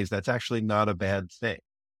some ways, that's actually not a bad thing,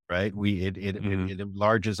 right? Hmm. It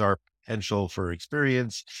enlarges our potential for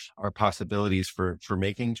experience, our possibilities for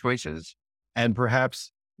making choices, and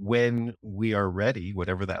perhaps when we are ready,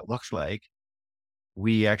 whatever that looks like,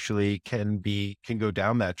 we actually can go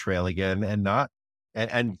down that trail again and not,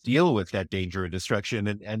 and deal with that danger and destruction,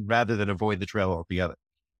 and rather than avoid the trail altogether.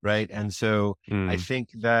 Right. And so I Mm, think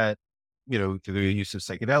that, through the use of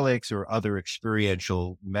psychedelics or other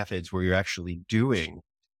experiential methods where you're actually doing,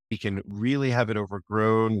 we can really have it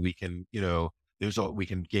overgrown. We can, we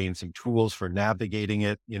can gain some tools for navigating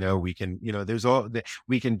it. We can,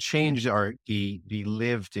 we can change the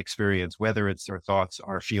lived experience, whether it's our thoughts,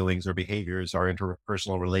 our feelings, our behaviors, our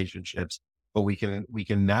interpersonal relationships, but we can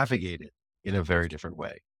navigate it in a very different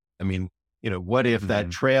way. I mean, what if that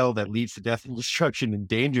mhm. trail that leads to death and destruction and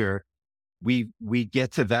danger, we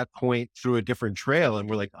get to that point through a different trail and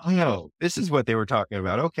we're like, oh, this is what they were talking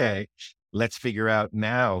about. Okay, let's figure out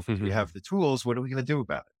now, if we have the tools, what are we going to do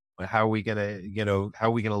about it? How are we going to, how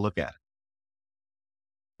are we going to look at it?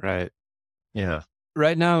 Right. Yeah.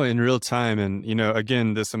 Right now in real time, and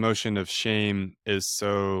again, this emotion of shame is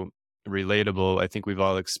so relatable. I think we've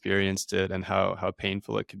all experienced it, and how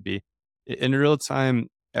painful it could be. In real time,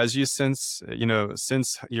 as you sense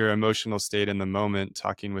your emotional state in the moment,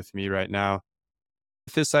 talking with me right now,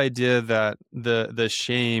 this idea that the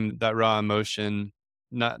shame, that raw emotion,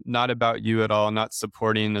 not about you at all, not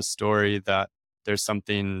supporting a story that there's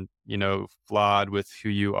something flawed with who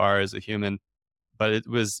you are as a human, but it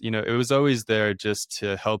was always there just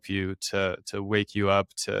to help you, to wake you up,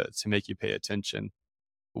 to make you pay attention.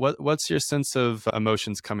 What's your sense of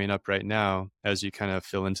emotions coming up right now as you kind of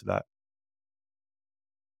feel into that?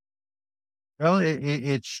 Well,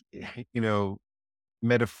 it's,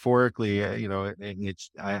 metaphorically,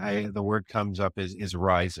 the word comes up is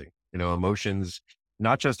rising, emotions,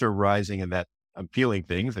 not just are rising in that I'm feeling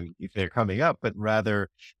things and they're coming up, but rather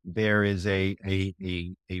there is a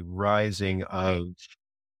rising of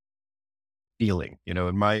feeling,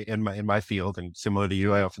 in my field, and similar to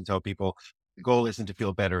you, I often tell people the goal isn't to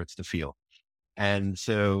feel better, it's to feel. And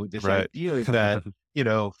so this Right. idea that,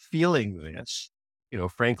 feeling this,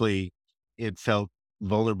 frankly, it felt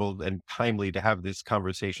vulnerable and timely to have this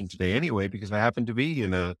conversation today anyway, because I happen to be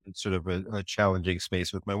in a sort of a challenging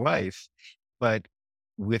space with my wife. But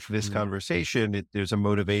with this Mm, conversation, there's a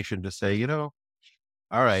motivation to say, all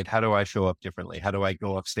right, how do I show up differently? How do I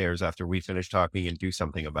go upstairs after we finish talking and do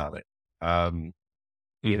something about it? Um,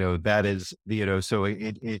 mm, that is, so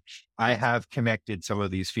I have connected some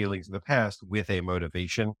of these feelings in the past with a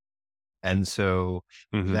motivation. And so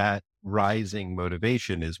mhm. that rising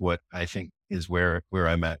motivation is what I think is where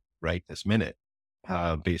I'm at right this minute,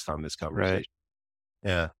 based on this Right. conversation.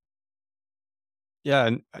 Yeah. Yeah,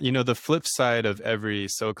 and the flip side of every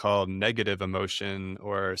so-called negative emotion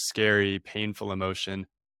or scary, painful emotion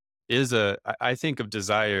is I think of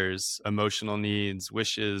desires, emotional needs,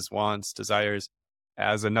 wishes, wants, desires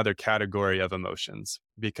as another category of emotions,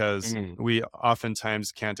 because Mm. we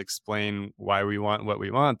oftentimes can't explain why we want what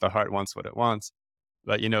we want. The heart wants what it wants.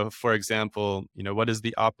 But, for example, what is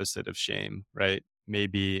the opposite of shame, right?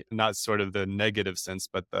 Maybe not sort of the negative sense,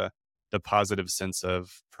 but the positive sense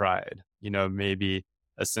of pride. Maybe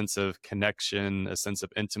a sense of connection, a sense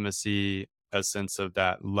of intimacy, a sense of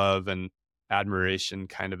that love and admiration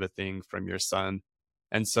kind of a thing from your son.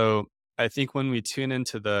 And so I think when we tune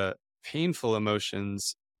into the painful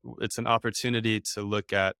emotions, it's an opportunity to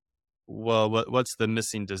look at, well, what's the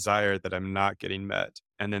missing desire that I'm not getting met?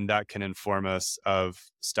 And then that can inform us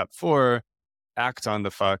of step 4, act on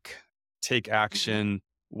the fuck, take action.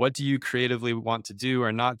 What do you creatively want to do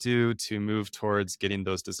or not do to move towards getting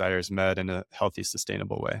those desires met in a healthy,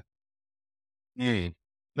 sustainable way? Mm.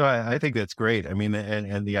 No, I think that's great. I mean,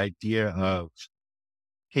 and the idea of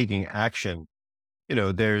taking action,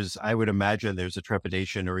 I would imagine there's a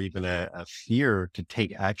trepidation or even a fear to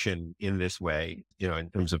take action in this way, in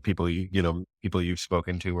terms of people, people you've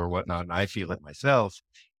spoken to or whatnot. And I feel it myself.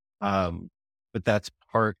 Um, but that's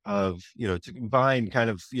part of, to combine kind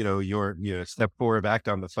of, your, step 4 of act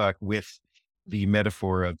on the fuck with the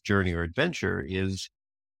metaphor of journey or adventure is,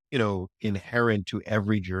 inherent to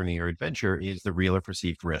every journey or adventure is the real or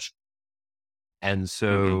perceived risk. And Hmm.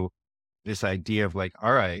 so this idea of like,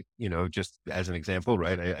 all right, just as an example,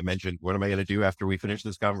 right? I mentioned, what am I going to do after we finish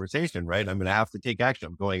this conversation? Right. I'm going to have to take action.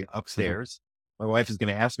 I'm going upstairs. My wife is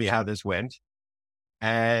going to ask me how this went.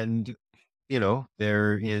 And,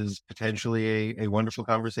 there is potentially a wonderful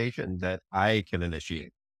conversation that I can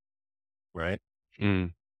initiate. Right.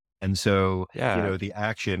 Mm. And so, Yeah. the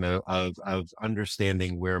action of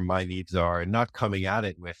understanding where my needs are and not coming at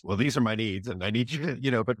it with, well, these are my needs and I need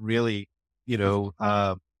you, but really, you know,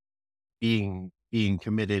 uh, being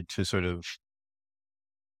committed to sort of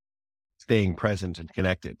staying present and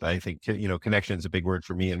connected. I think, connection is a big word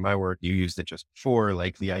for me in my work. You used it just before,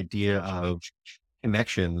 like the idea of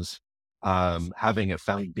connections. having a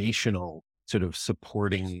foundational sort of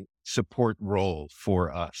support role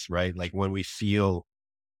for us, right? Like when we feel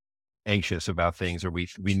anxious about things, or we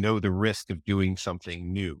know the risk of doing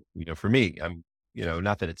something new. For me,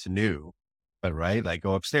 not that it's new, but right, like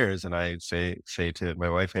go upstairs and I say to my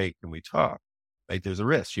wife, "Hey, can we talk?" Right? There's a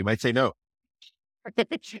risk. She might say no.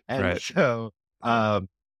 And Right. um,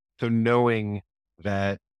 so knowing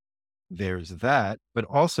that there's that, but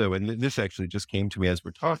also, and this actually just came to me as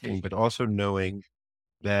we're talking, but also knowing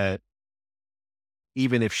that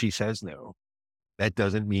even if she says no, that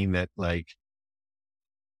doesn't mean that like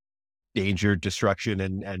danger, destruction,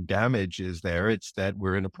 and damage is there. It's that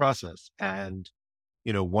we're in a process. And,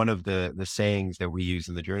 one of the sayings that we use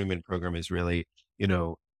in the journeyman program is really, you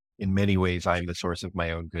know, in many ways, I'm the source of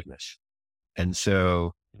my own goodness. And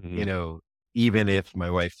so, you Mhm. know, even if my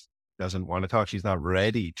wife doesn't want to talk, she's not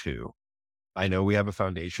ready to. I know we have a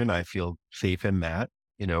foundation. I feel safe in that.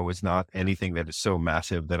 It's not anything that is so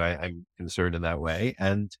massive that I'm concerned in that way.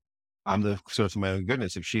 And I'm the source of my own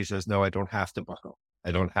goodness. If she says no, I don't have to buckle.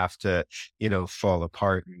 I don't have to, fall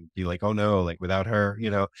apart and be like, oh no, like without her,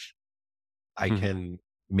 I can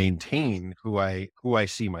maintain who I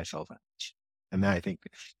see myself as. And then I think,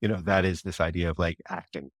 that is this idea of like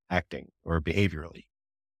acting or behaviorally.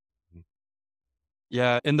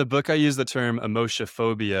 Yeah, in the book, I use the term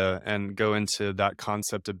emotiophobia and go into that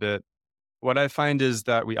concept a bit. What I find is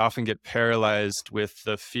that we often get paralyzed with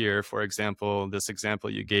the fear. For example, this example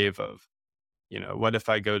you gave of, what if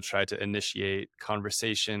I go try to initiate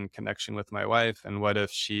conversation, connection with my wife, and what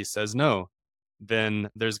if she says no? Then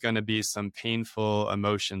there's going to be some painful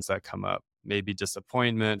emotions that come up, maybe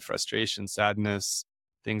disappointment, frustration, sadness,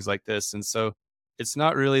 things like this. And so it's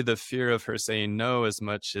not really the fear of her saying no as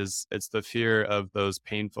much as it's the fear of those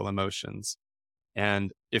painful emotions.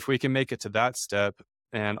 And if we can make it to that step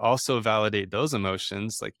and also validate those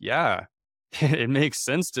emotions, like, yeah, it makes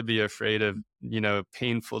sense to be afraid of,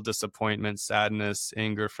 painful disappointment, sadness,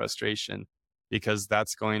 anger, frustration, because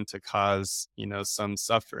that's going to cause, some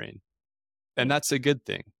suffering. And that's a good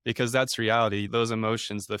thing because that's reality. Those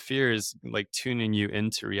emotions, the fear is like tuning you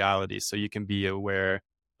into reality so you can be aware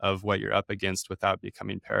of what you're up against without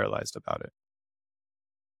becoming paralyzed about it.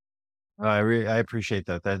 I appreciate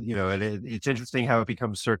that. And it's interesting how it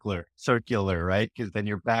becomes circular, right? Because then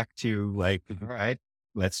you're back to like, all right,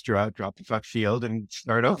 let's drop the fuck shield and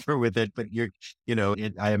start over with it. But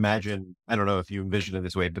I imagine, I don't know if you envision it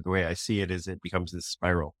this way, but the way I see it is it becomes this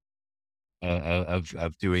spiral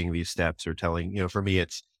of doing these steps or telling. For me,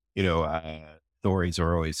 it's stories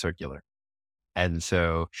are always circular. And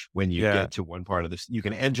so when you Yeah. get to one part of this, you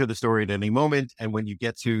can enter the story at any moment. And when you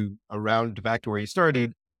get to around back to where you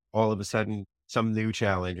started, all of a sudden some new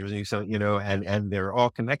challenge or new, so, and they're all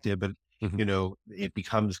connected, but Mhm. it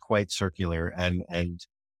becomes quite circular. And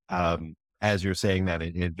as you're saying that,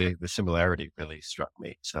 the similarity really struck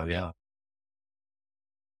me. So yeah.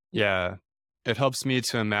 Yeah. It helps me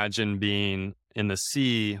to imagine being in the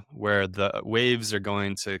sea where the waves are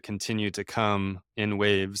going to continue to come in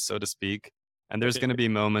waves, so to speak. And there's going to be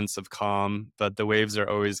moments of calm, but the waves are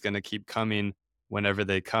always going to keep coming whenever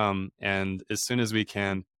they come. And as soon as we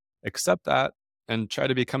can accept that and try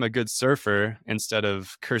to become a good surfer instead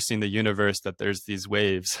of cursing the universe that there's these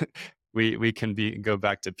waves, we can go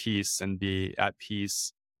back to peace and be at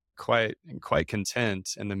peace quite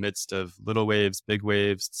content in the midst of little waves, big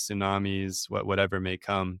waves, tsunamis, whatever may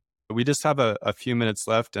come. We just have a few minutes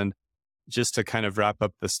left, and just to kind of wrap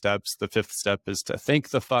up the steps, the fifth step is to thank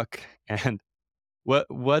the fuck. And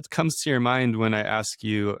what comes to your mind when I ask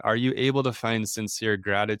you, are you able to find sincere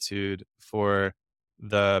gratitude for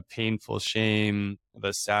the painful shame,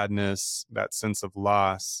 the sadness, that sense of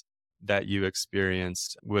loss that you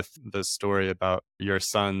experienced with the story about your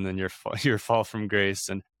son and your fall from grace?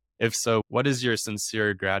 And if so, what is your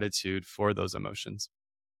sincere gratitude for those emotions?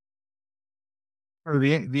 Or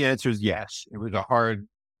the answer is yes. It was a hard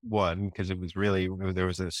one because it was really, there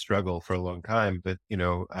was a struggle for a long time, but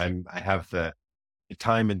I have the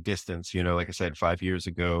time and distance, like I said, 5 years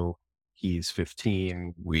ago, he's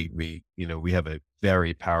 15. We have a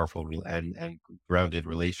very powerful and grounded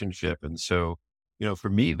relationship. And so, for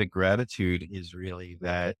me, the gratitude is really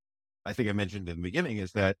that I think I mentioned in the beginning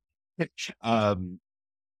is that, um,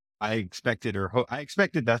 I expected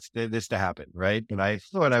this to happen. Right. And I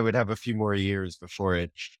thought I would have a few more years before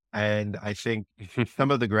it. And I think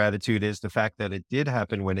some of the gratitude is the fact that it did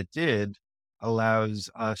happen when it did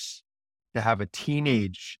allows us to have a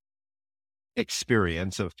teenage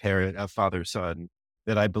experience of father son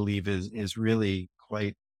that I believe is really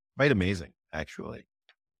quite amazing, actually.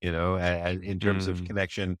 In terms of Mm,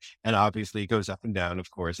 connection, and obviously it goes up and down,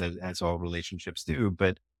 of course, as all relationships do.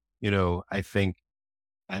 But I think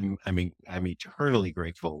I'm eternally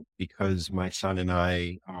grateful because my son and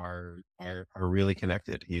I are really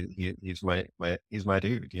connected. He's my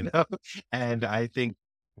dude. And I think,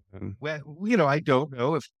 Um, well, I don't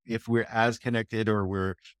know if we're as connected or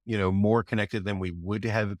we're, more connected than we would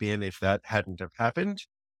have been if that hadn't have happened.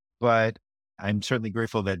 But I'm certainly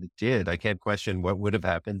grateful that it did. I can't question what would have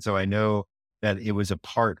happened. So I know that it was a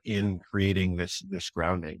part in creating this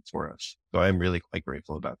grounding for us. So I'm really quite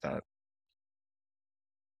grateful about that.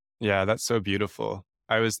 yeah, that's so beautiful.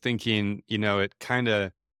 I was thinking,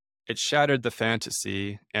 it shattered the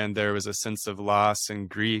fantasy, and there was a sense of loss and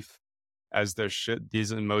grief as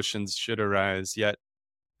these emotions should arise. Yet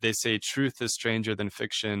they say truth is stranger than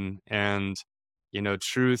fiction, and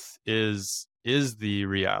truth is the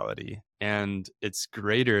reality, and it's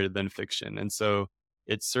greater than fiction. And so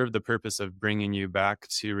it served the purpose of bringing you back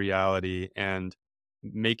to reality and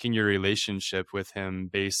making your relationship with him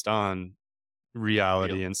based on Real.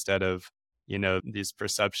 reality instead of these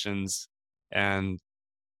perceptions. And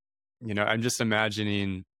I'm just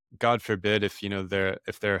imagining, God forbid, if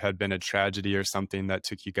there had been a tragedy or something that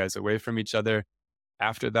took you guys away from each other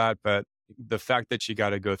after that. But the fact that you got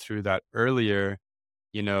to go through that earlier,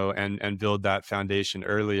 and build that foundation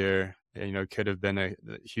earlier, could have been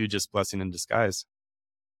the hugest blessing in disguise.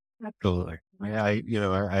 Absolutely. I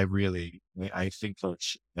really, I think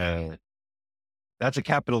that's a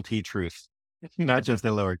capital T truth, not just a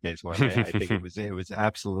lowercase one. I think it was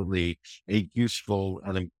absolutely a useful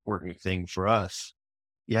and important thing for us.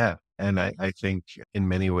 Yeah. And I think in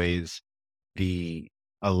many ways, the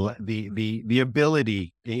the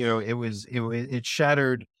ability, it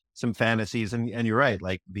shattered some fantasies, and you're right,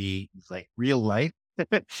 like real life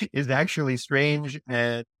is actually strange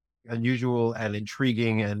and unusual and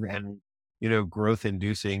intriguing and growth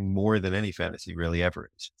inducing more than any fantasy really ever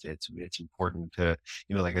is. It's important to,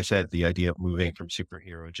 like I said, the idea of moving from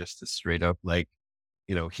superhero just to straight up like,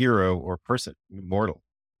 hero or person, mortal,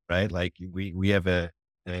 right? Like we have I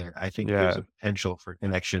think there's Yeah. a potential for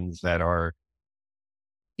connections that are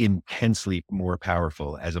intensely more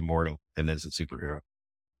powerful as a mortal than as a superhero.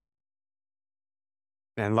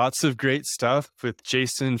 And lots of great stuff with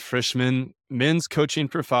Jason Frishman. Men's Coaching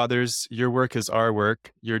for Fathers. Your work is our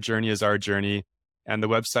work. Your journey is our journey. And the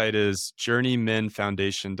website is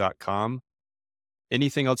journeymenfoundation.com.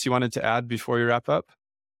 Anything else you wanted to add before we wrap up?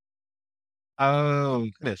 Oh,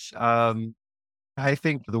 goodness. I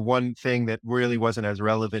think the one thing that really wasn't as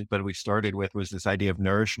relevant, but we started with was this idea of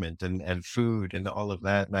nourishment and food and all of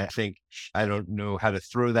that. And I think I don't know how to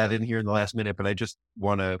throw that in here in the last minute, but I just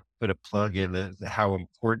want to put a plug in how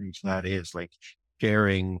important that is, like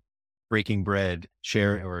sharing, breaking bread,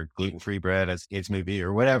 share or gluten-free bread as the case may be,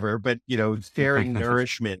 or whatever, but sharing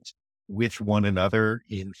nourishment with one another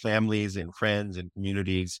in families and friends and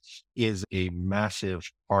communities is a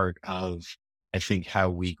massive part of, I think, how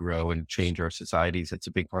we grow and change our societies. It's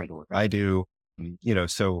a big part of the work I do.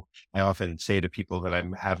 So I often say to people that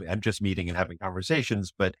I'm just meeting and having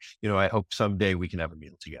conversations, but I hope someday we can have a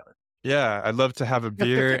meal together. Yeah, I'd love to have a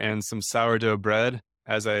beer and some sourdough bread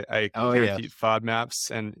as I Oh compare yeah, keep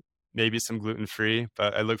FODMAPs and maybe some gluten-free,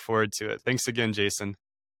 but I look forward to it. Thanks again, Jason.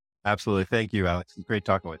 absolutely. Thank you, Alex. It's great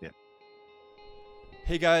talking with you.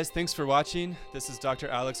 Hey guys, thanks for watching. This is Dr.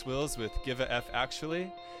 Alex Wills with Give a F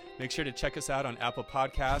Actually. Make sure to check us out on Apple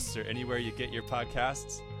Podcasts or anywhere you get your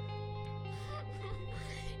podcasts.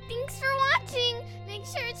 Thanks for watching. Make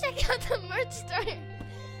sure to check out the merch store.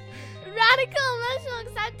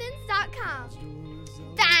 RadicalEmotionalAcceptance.com.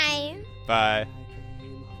 Bye. Bye.